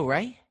that too,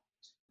 right?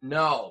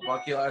 No,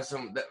 Bucky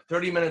Larson,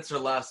 30 minutes or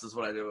less is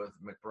what I did with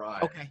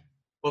McBride. Okay.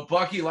 But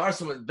Bucky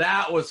Larson,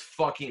 that was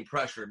fucking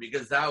pressure,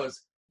 because that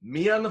was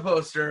me on the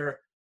poster,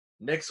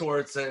 Nick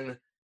Swardson,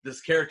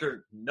 this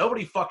character,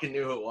 nobody fucking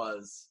knew who it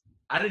was.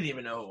 I didn't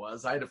even know who it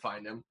was. I had to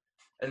find him.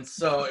 And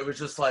so it was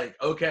just like,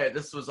 okay,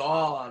 this was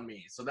all on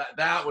me. So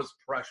that was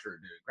pressure,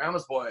 dude.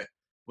 Grandma's Boy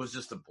was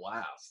just a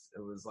blast.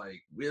 It was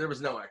like, there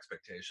was no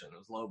expectation. It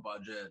was low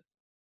budget,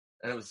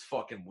 and it was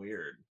fucking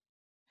weird.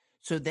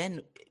 So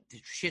then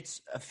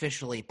shit's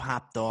officially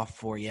popped off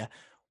for you.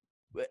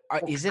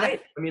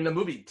 The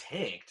movie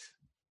tanked.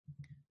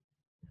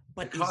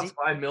 But it cost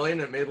 $5 million.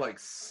 It made like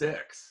 $6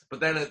 million, but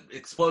then it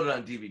exploded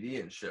on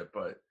DVD and shit.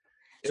 But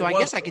so I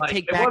guess I could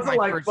take back. It wasn't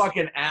like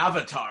fucking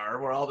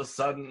Avatar, where all of a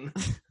sudden,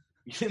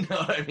 you know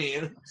what I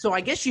mean? So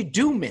I guess you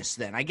do miss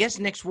then. I guess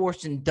Nick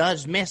Swardson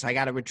does miss. I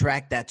got to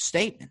retract that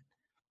statement.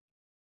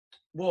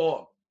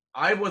 Well,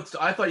 I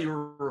thought you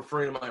were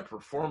referring to my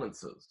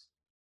performances.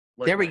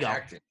 Like there we go.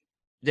 Acting.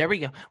 There we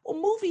go.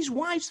 Well,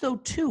 movies-wise, though,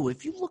 too,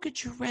 if you look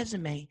at your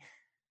resume,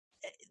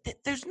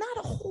 there's not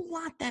a whole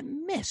lot that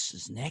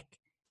misses, Nick.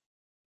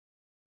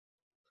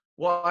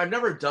 Well, I've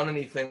never done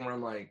anything where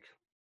I'm like,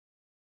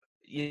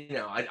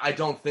 I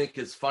don't think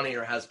is funny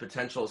or has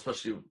potential,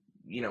 especially,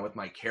 with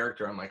my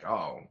character. I'm like,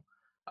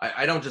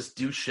 I don't just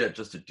do shit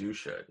just to do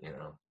shit,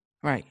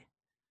 Right.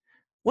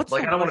 What's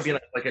like, I don't want to be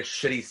like a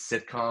shitty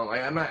sitcom.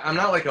 I'm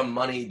not like a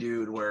money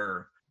dude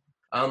where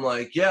I'm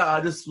like, yeah, I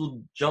just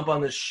will jump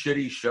on this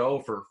shitty show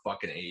for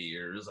fucking 8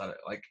 years.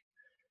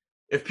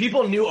 If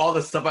people knew all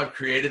the stuff I've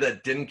created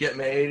that didn't get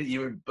made, it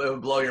would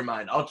blow your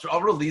mind.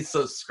 I'll release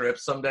those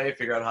scripts someday,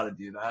 figure out how to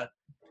do that.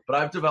 But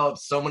I've developed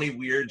so many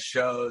weird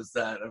shows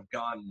that have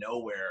gone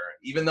nowhere.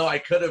 Even though I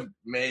could have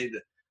made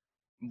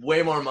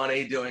way more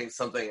money doing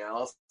something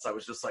else, I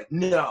was just like,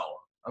 no,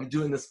 I'm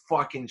doing this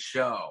fucking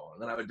show.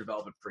 And then I would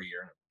develop it for a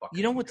year.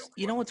 You know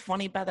what's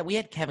funny about that? We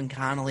had Kevin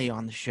Connolly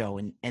on the show,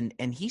 and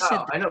he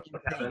said, I know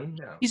Kevin.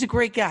 Yeah. He's a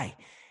great guy.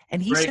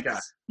 And he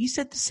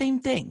said the same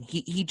thing.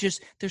 He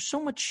just, there's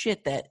so much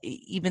shit that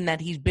even that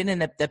he's been in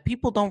that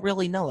people don't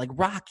really know, like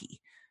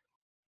Rocky.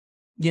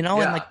 And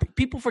like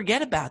people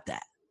forget about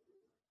that.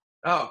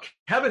 Oh,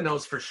 Kevin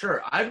knows for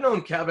sure. I've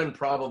known Kevin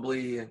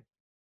probably,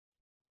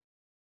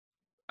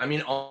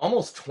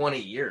 almost 20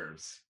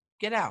 years.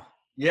 Get out.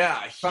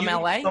 Yeah. From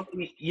LA?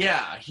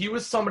 He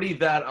was somebody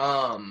that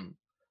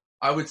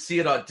I would see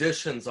at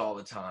auditions all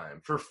the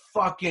time for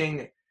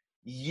fucking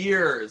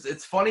years.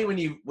 It's funny when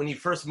you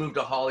first moved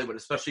to Hollywood,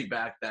 especially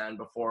back then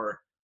before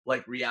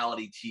like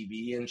reality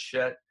TV and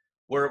shit,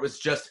 where it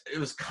was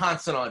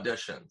constant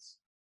auditions,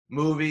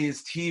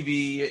 movies,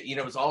 TV,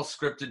 it was all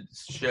scripted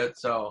shit.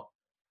 So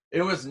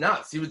it was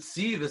nuts. You would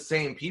see the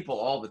same people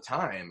all the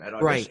time at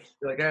auditions. Right.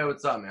 You're like, hey,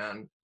 what's up,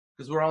 man?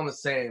 Because we're all in the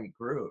same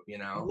group,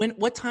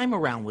 What time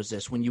around was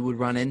this when you would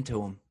run into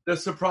them?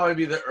 This would probably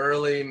be the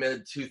early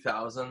mid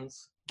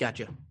 2000s.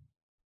 Gotcha.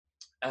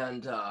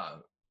 And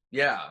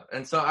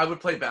and so I would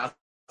play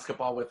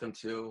basketball with him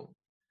too.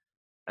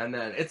 And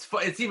then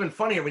it's even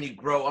funnier when you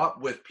grow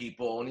up with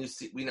people and you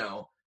see,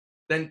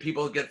 then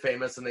people get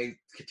famous and they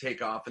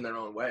take off in their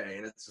own way,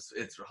 and it's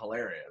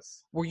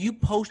hilarious. Were you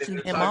posting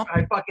him up?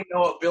 I fucking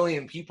know a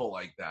billion people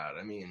like that.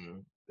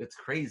 It's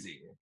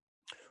crazy.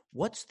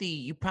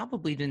 You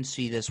probably didn't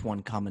see this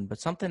one coming, but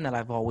something that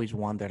I've always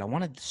wondered, I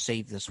wanted to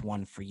save this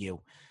one for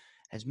you.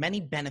 As many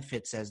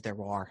benefits as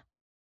there are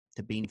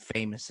to being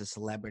famous, a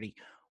celebrity,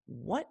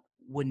 what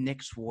would Nick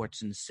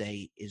Swardson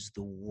say is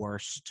the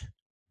worst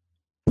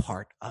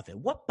part of it?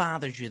 What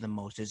bothers you the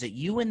most? Is it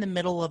you in the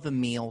middle of a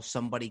meal,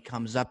 somebody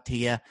comes up to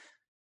you?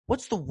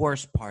 What's the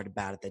worst part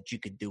about it that you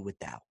could do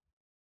without?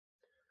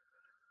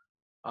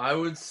 I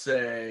would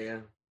say,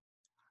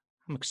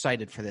 I'm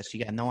excited for this.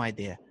 You got no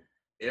idea.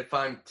 If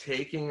I'm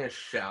taking a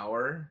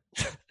shower,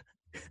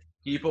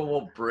 people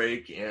will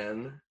break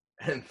in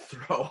and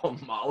throw a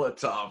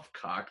Molotov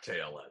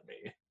cocktail at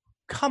me.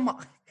 Come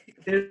on.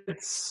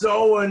 It's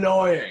so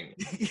annoying.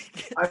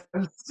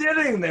 I'm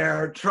sitting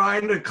there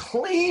trying to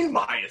clean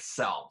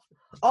myself.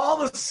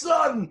 All of a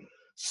sudden,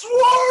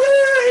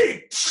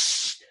 Swarty!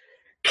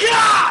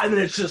 God! And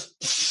then it's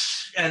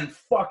just and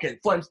fucking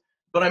flames.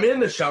 But I'm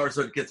in the shower,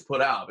 so it gets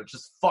put out. It's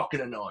just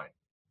fucking annoying.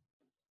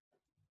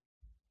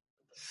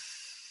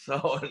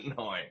 So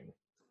annoying.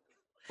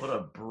 What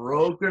a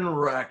broken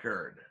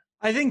record.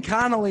 I think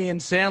Connolly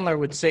and Sandler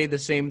would say the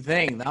same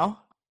thing, though.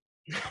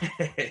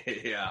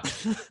 Yeah.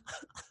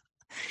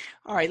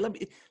 All right,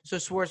 so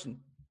Swardson,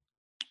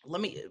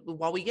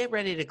 while we get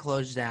ready to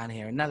close down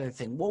here, another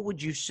thing, what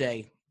would you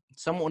say,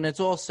 someone that's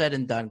all said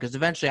and done, because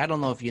eventually, I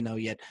don't know if you know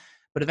yet,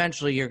 but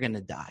eventually you're going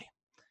to die.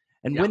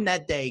 And when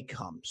that day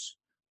comes,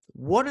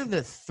 what are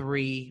the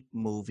 3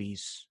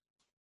 movies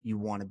you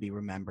want to be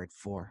remembered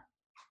for?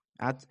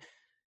 That's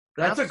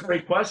a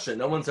great question.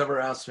 No one's ever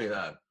asked me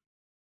that.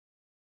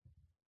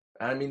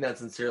 I mean that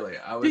sincerely.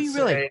 I would say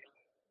really?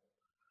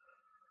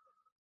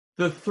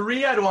 The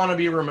 3 I'd want to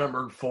be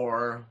remembered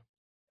for.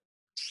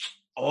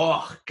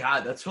 Oh,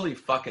 God, that's really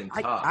fucking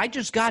tough. I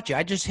just got you.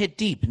 I just hit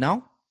deep,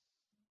 no?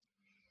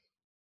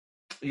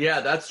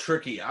 Yeah, that's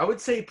tricky. I would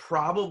say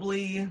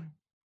probably...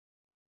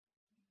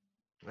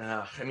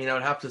 I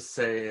would have to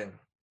say...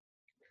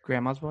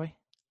 Grandma's Boy?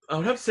 I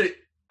would have to say...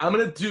 I'm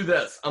going to do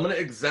this. I'm going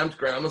to exempt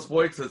Grandma's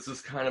Boy because it's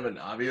just kind of an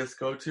obvious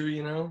go-to,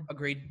 you know?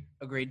 Agreed.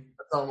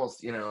 That's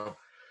almost, you know...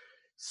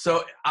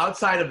 So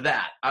outside of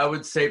that, I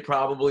would say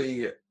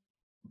probably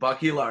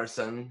Bucky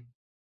Larson.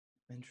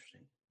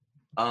 Interesting.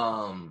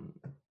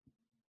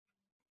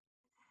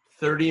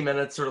 30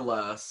 Minutes or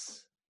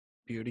Less.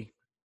 Beauty.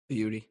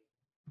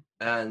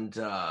 And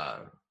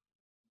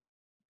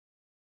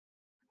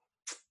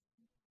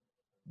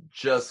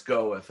just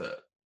go with it.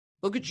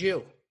 Look at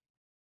you.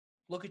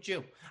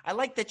 I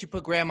like that you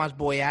put Grandma's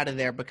Boy out of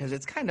there because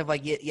it's kind of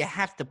like you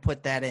have to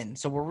put that in.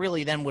 So we're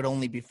really then would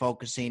only be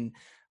focusing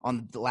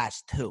on the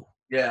last 2.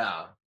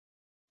 Yeah.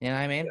 You know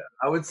what I mean? Yeah.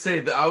 I would say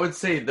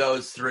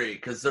those 3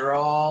 because they're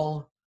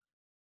all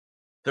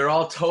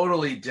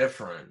totally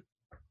different.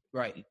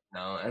 Right. You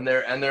know? And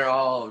they're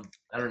all,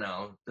 I don't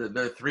know,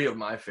 they're 3 of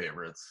my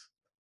favorites.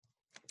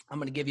 I'm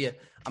gonna give you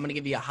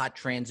a hot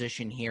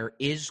transition here.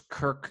 Is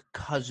Kirk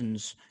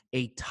Cousins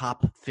a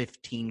top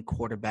 15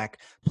 quarterback?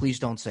 Please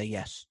don't say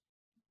yes.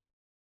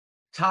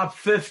 Top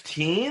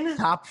 15?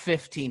 Top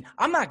 15.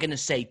 I'm not gonna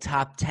say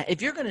top 10.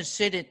 If you're gonna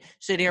sit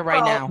here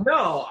right now.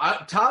 No,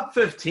 top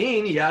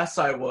 15. Yes,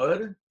 I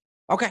would.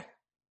 Okay.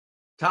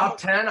 Top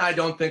 10. I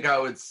don't think I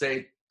would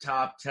say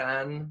top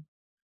 10.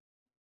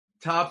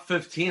 Top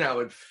 15.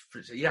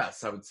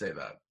 Yes, I would say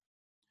that.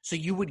 So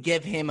you would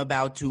give him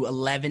about to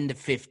 11 to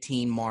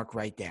 15 mark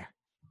right there.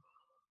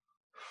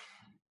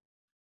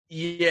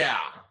 Yeah.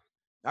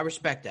 I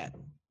respect that.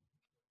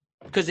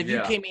 Because if you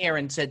came here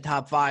and said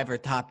top 5 or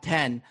top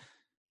 10,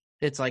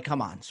 it's like,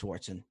 come on,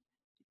 Swardson.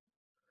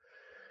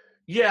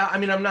 Yeah, I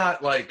mean, I'm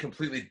not like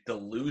completely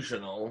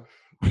delusional.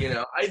 You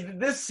know,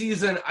 this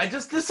season,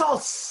 this all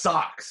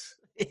sucks.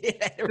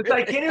 Yeah, really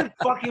I can't even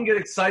fucking get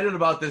excited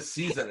about this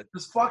season. It's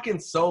just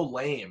fucking so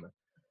lame.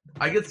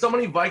 I get so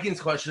many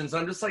Vikings questions.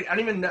 I'm just like, I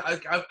don't even know.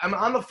 I'm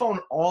on the phone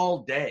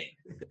all day,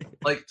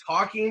 like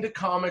talking to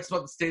comics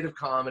about the state of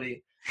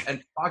comedy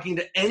and talking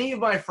to any of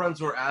my friends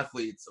who are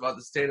athletes about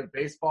the state of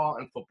baseball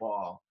and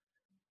football.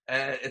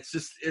 And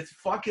it's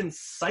fucking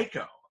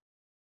psycho.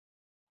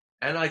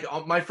 And like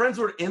my friends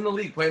who are in the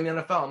league playing the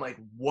NFL, I'm like,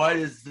 what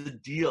is the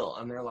deal?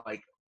 And they're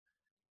like,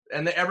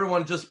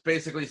 everyone just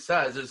basically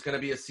says there's going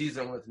to be a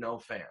season with no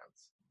fans.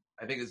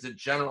 I think it's a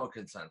general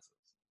consensus.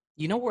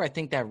 You know where I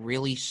think that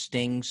really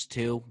stings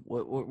too,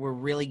 where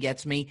really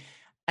gets me?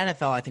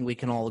 NFL, I think we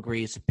can all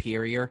agree, is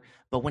superior.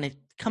 But when it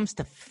comes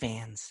to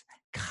fans,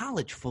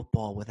 college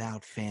football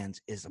without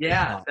fans is a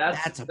problem.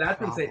 That's a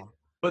problem. Insane.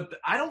 But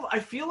I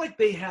feel like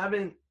they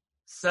haven't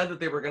said that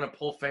they were going to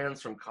pull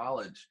fans from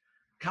college.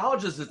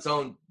 College is its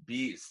own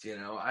beast, you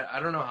know. I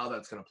don't know how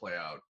that's going to play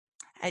out.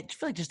 I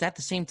feel like just at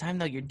the same time,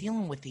 though, you're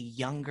dealing with a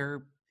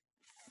younger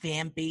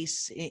fan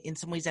base in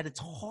some ways that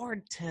it's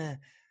hard to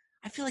 –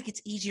 I feel like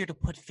it's easier to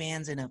put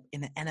fans in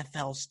an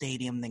NFL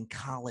stadium than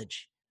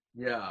college.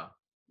 Yeah.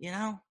 You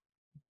know?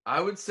 I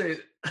would say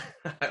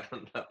 – I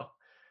don't know.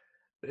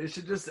 They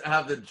should just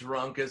have the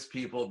drunkest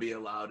people be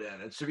allowed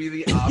in. It should be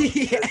the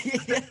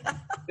opposite. Yeah.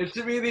 It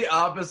should be the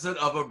opposite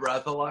of a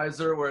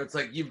breathalyzer where it's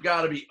like, you've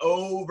got to be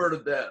over to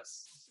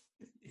this.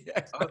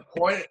 Yeah.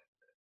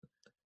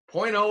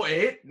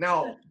 0.08?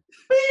 No.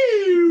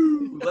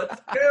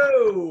 Let's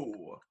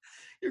go.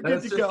 You're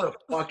That's good just to go. A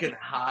fucking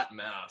hot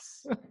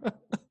mess.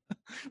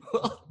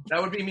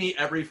 That would be me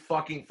every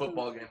fucking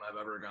football game I've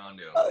ever gone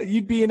to.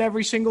 You'd be in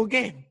every single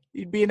game.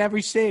 You'd be in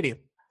every stadium.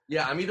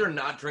 Yeah, I'm either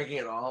not drinking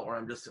at all or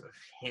I'm just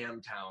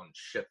ham-town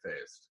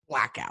shit-faced.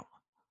 Blackout.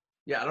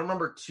 Yeah, I don't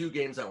remember 2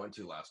 games I went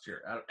to last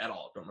year at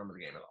all. Don't remember the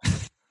game at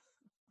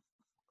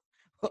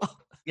all.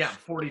 Yeah,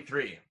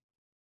 43.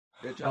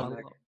 Good job,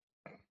 Nick.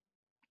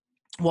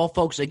 Well,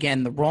 folks,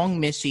 again, The Wrong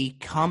Missy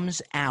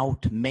comes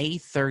out May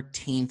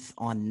 13th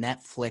on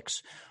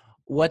Netflix.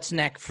 What's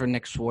next for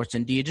Nick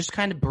Swardson? Do you just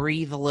kind of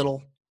breathe a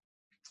little?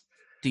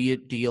 Do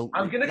you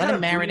I'm gonna let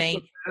him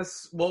marinate?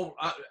 This. Well,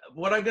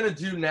 what I'm gonna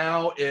do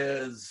now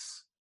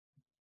is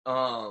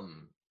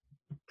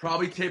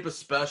probably tape a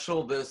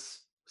special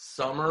this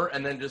summer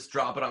and then just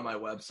drop it on my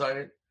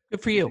website.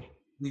 Good for you.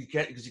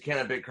 Because you can't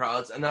have big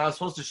crowds. And then I was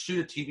supposed to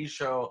shoot a TV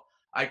show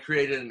I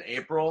created in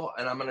April,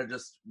 and I'm gonna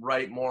just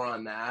write more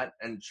on that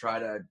and try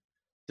to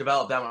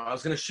develop that one. I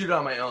was gonna shoot it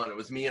on my own. It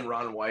was me and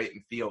Ron White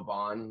and Theo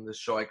Vaughn, this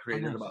show I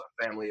created about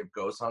a family of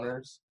ghost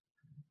hunters.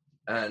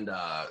 And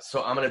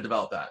so I'm gonna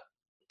develop that.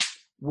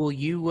 Will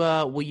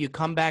you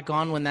come back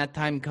on when that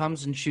time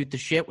comes and shoot the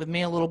shit with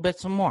me a little bit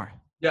some more?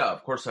 Yeah,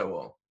 of course I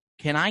will.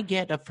 Can I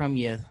get from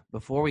you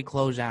before we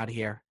close out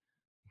here?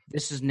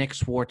 This is Nick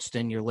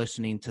Swardson. You're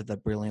listening to the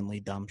Brilliantly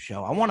Dumb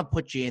Show. I want to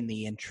put you in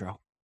the intro.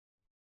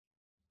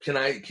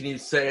 Can you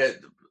say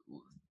it?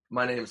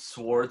 My name's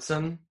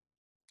Swardson.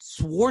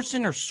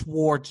 Swardson or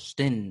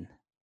Swardson?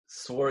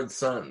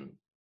 Swardson.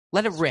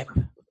 Let it rip.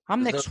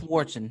 I'm Nick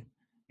Swardson.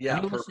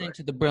 Yeah, you're listening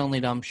to the Brilliantly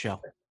Dumb Show.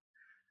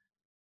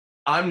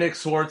 I'm Nick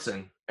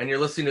Swardson, and you're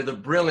listening to the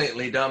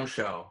Brilliantly Dumb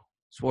Show.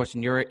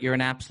 Swardson, you're an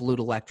absolute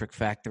electric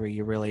factory.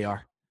 You really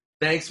are.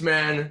 Thanks,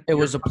 man. It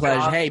was a pleasure.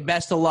 Awesome. Hey,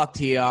 best of luck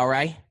to you, all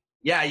right?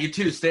 Yeah, you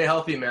too. Stay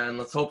healthy, man.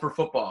 Let's hope for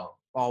football.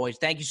 Always.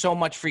 Thank you so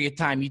much for your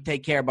time. You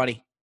take care,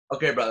 buddy.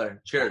 Okay,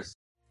 brother. Cheers.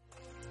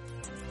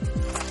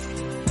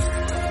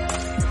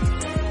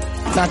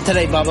 Not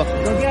today, Bubba.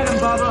 Go get him,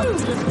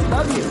 Bubba.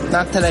 Love you.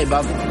 Not today,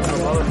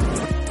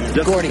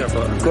 Bubba. Gordy,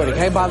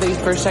 can I bother you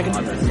for a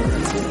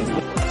second?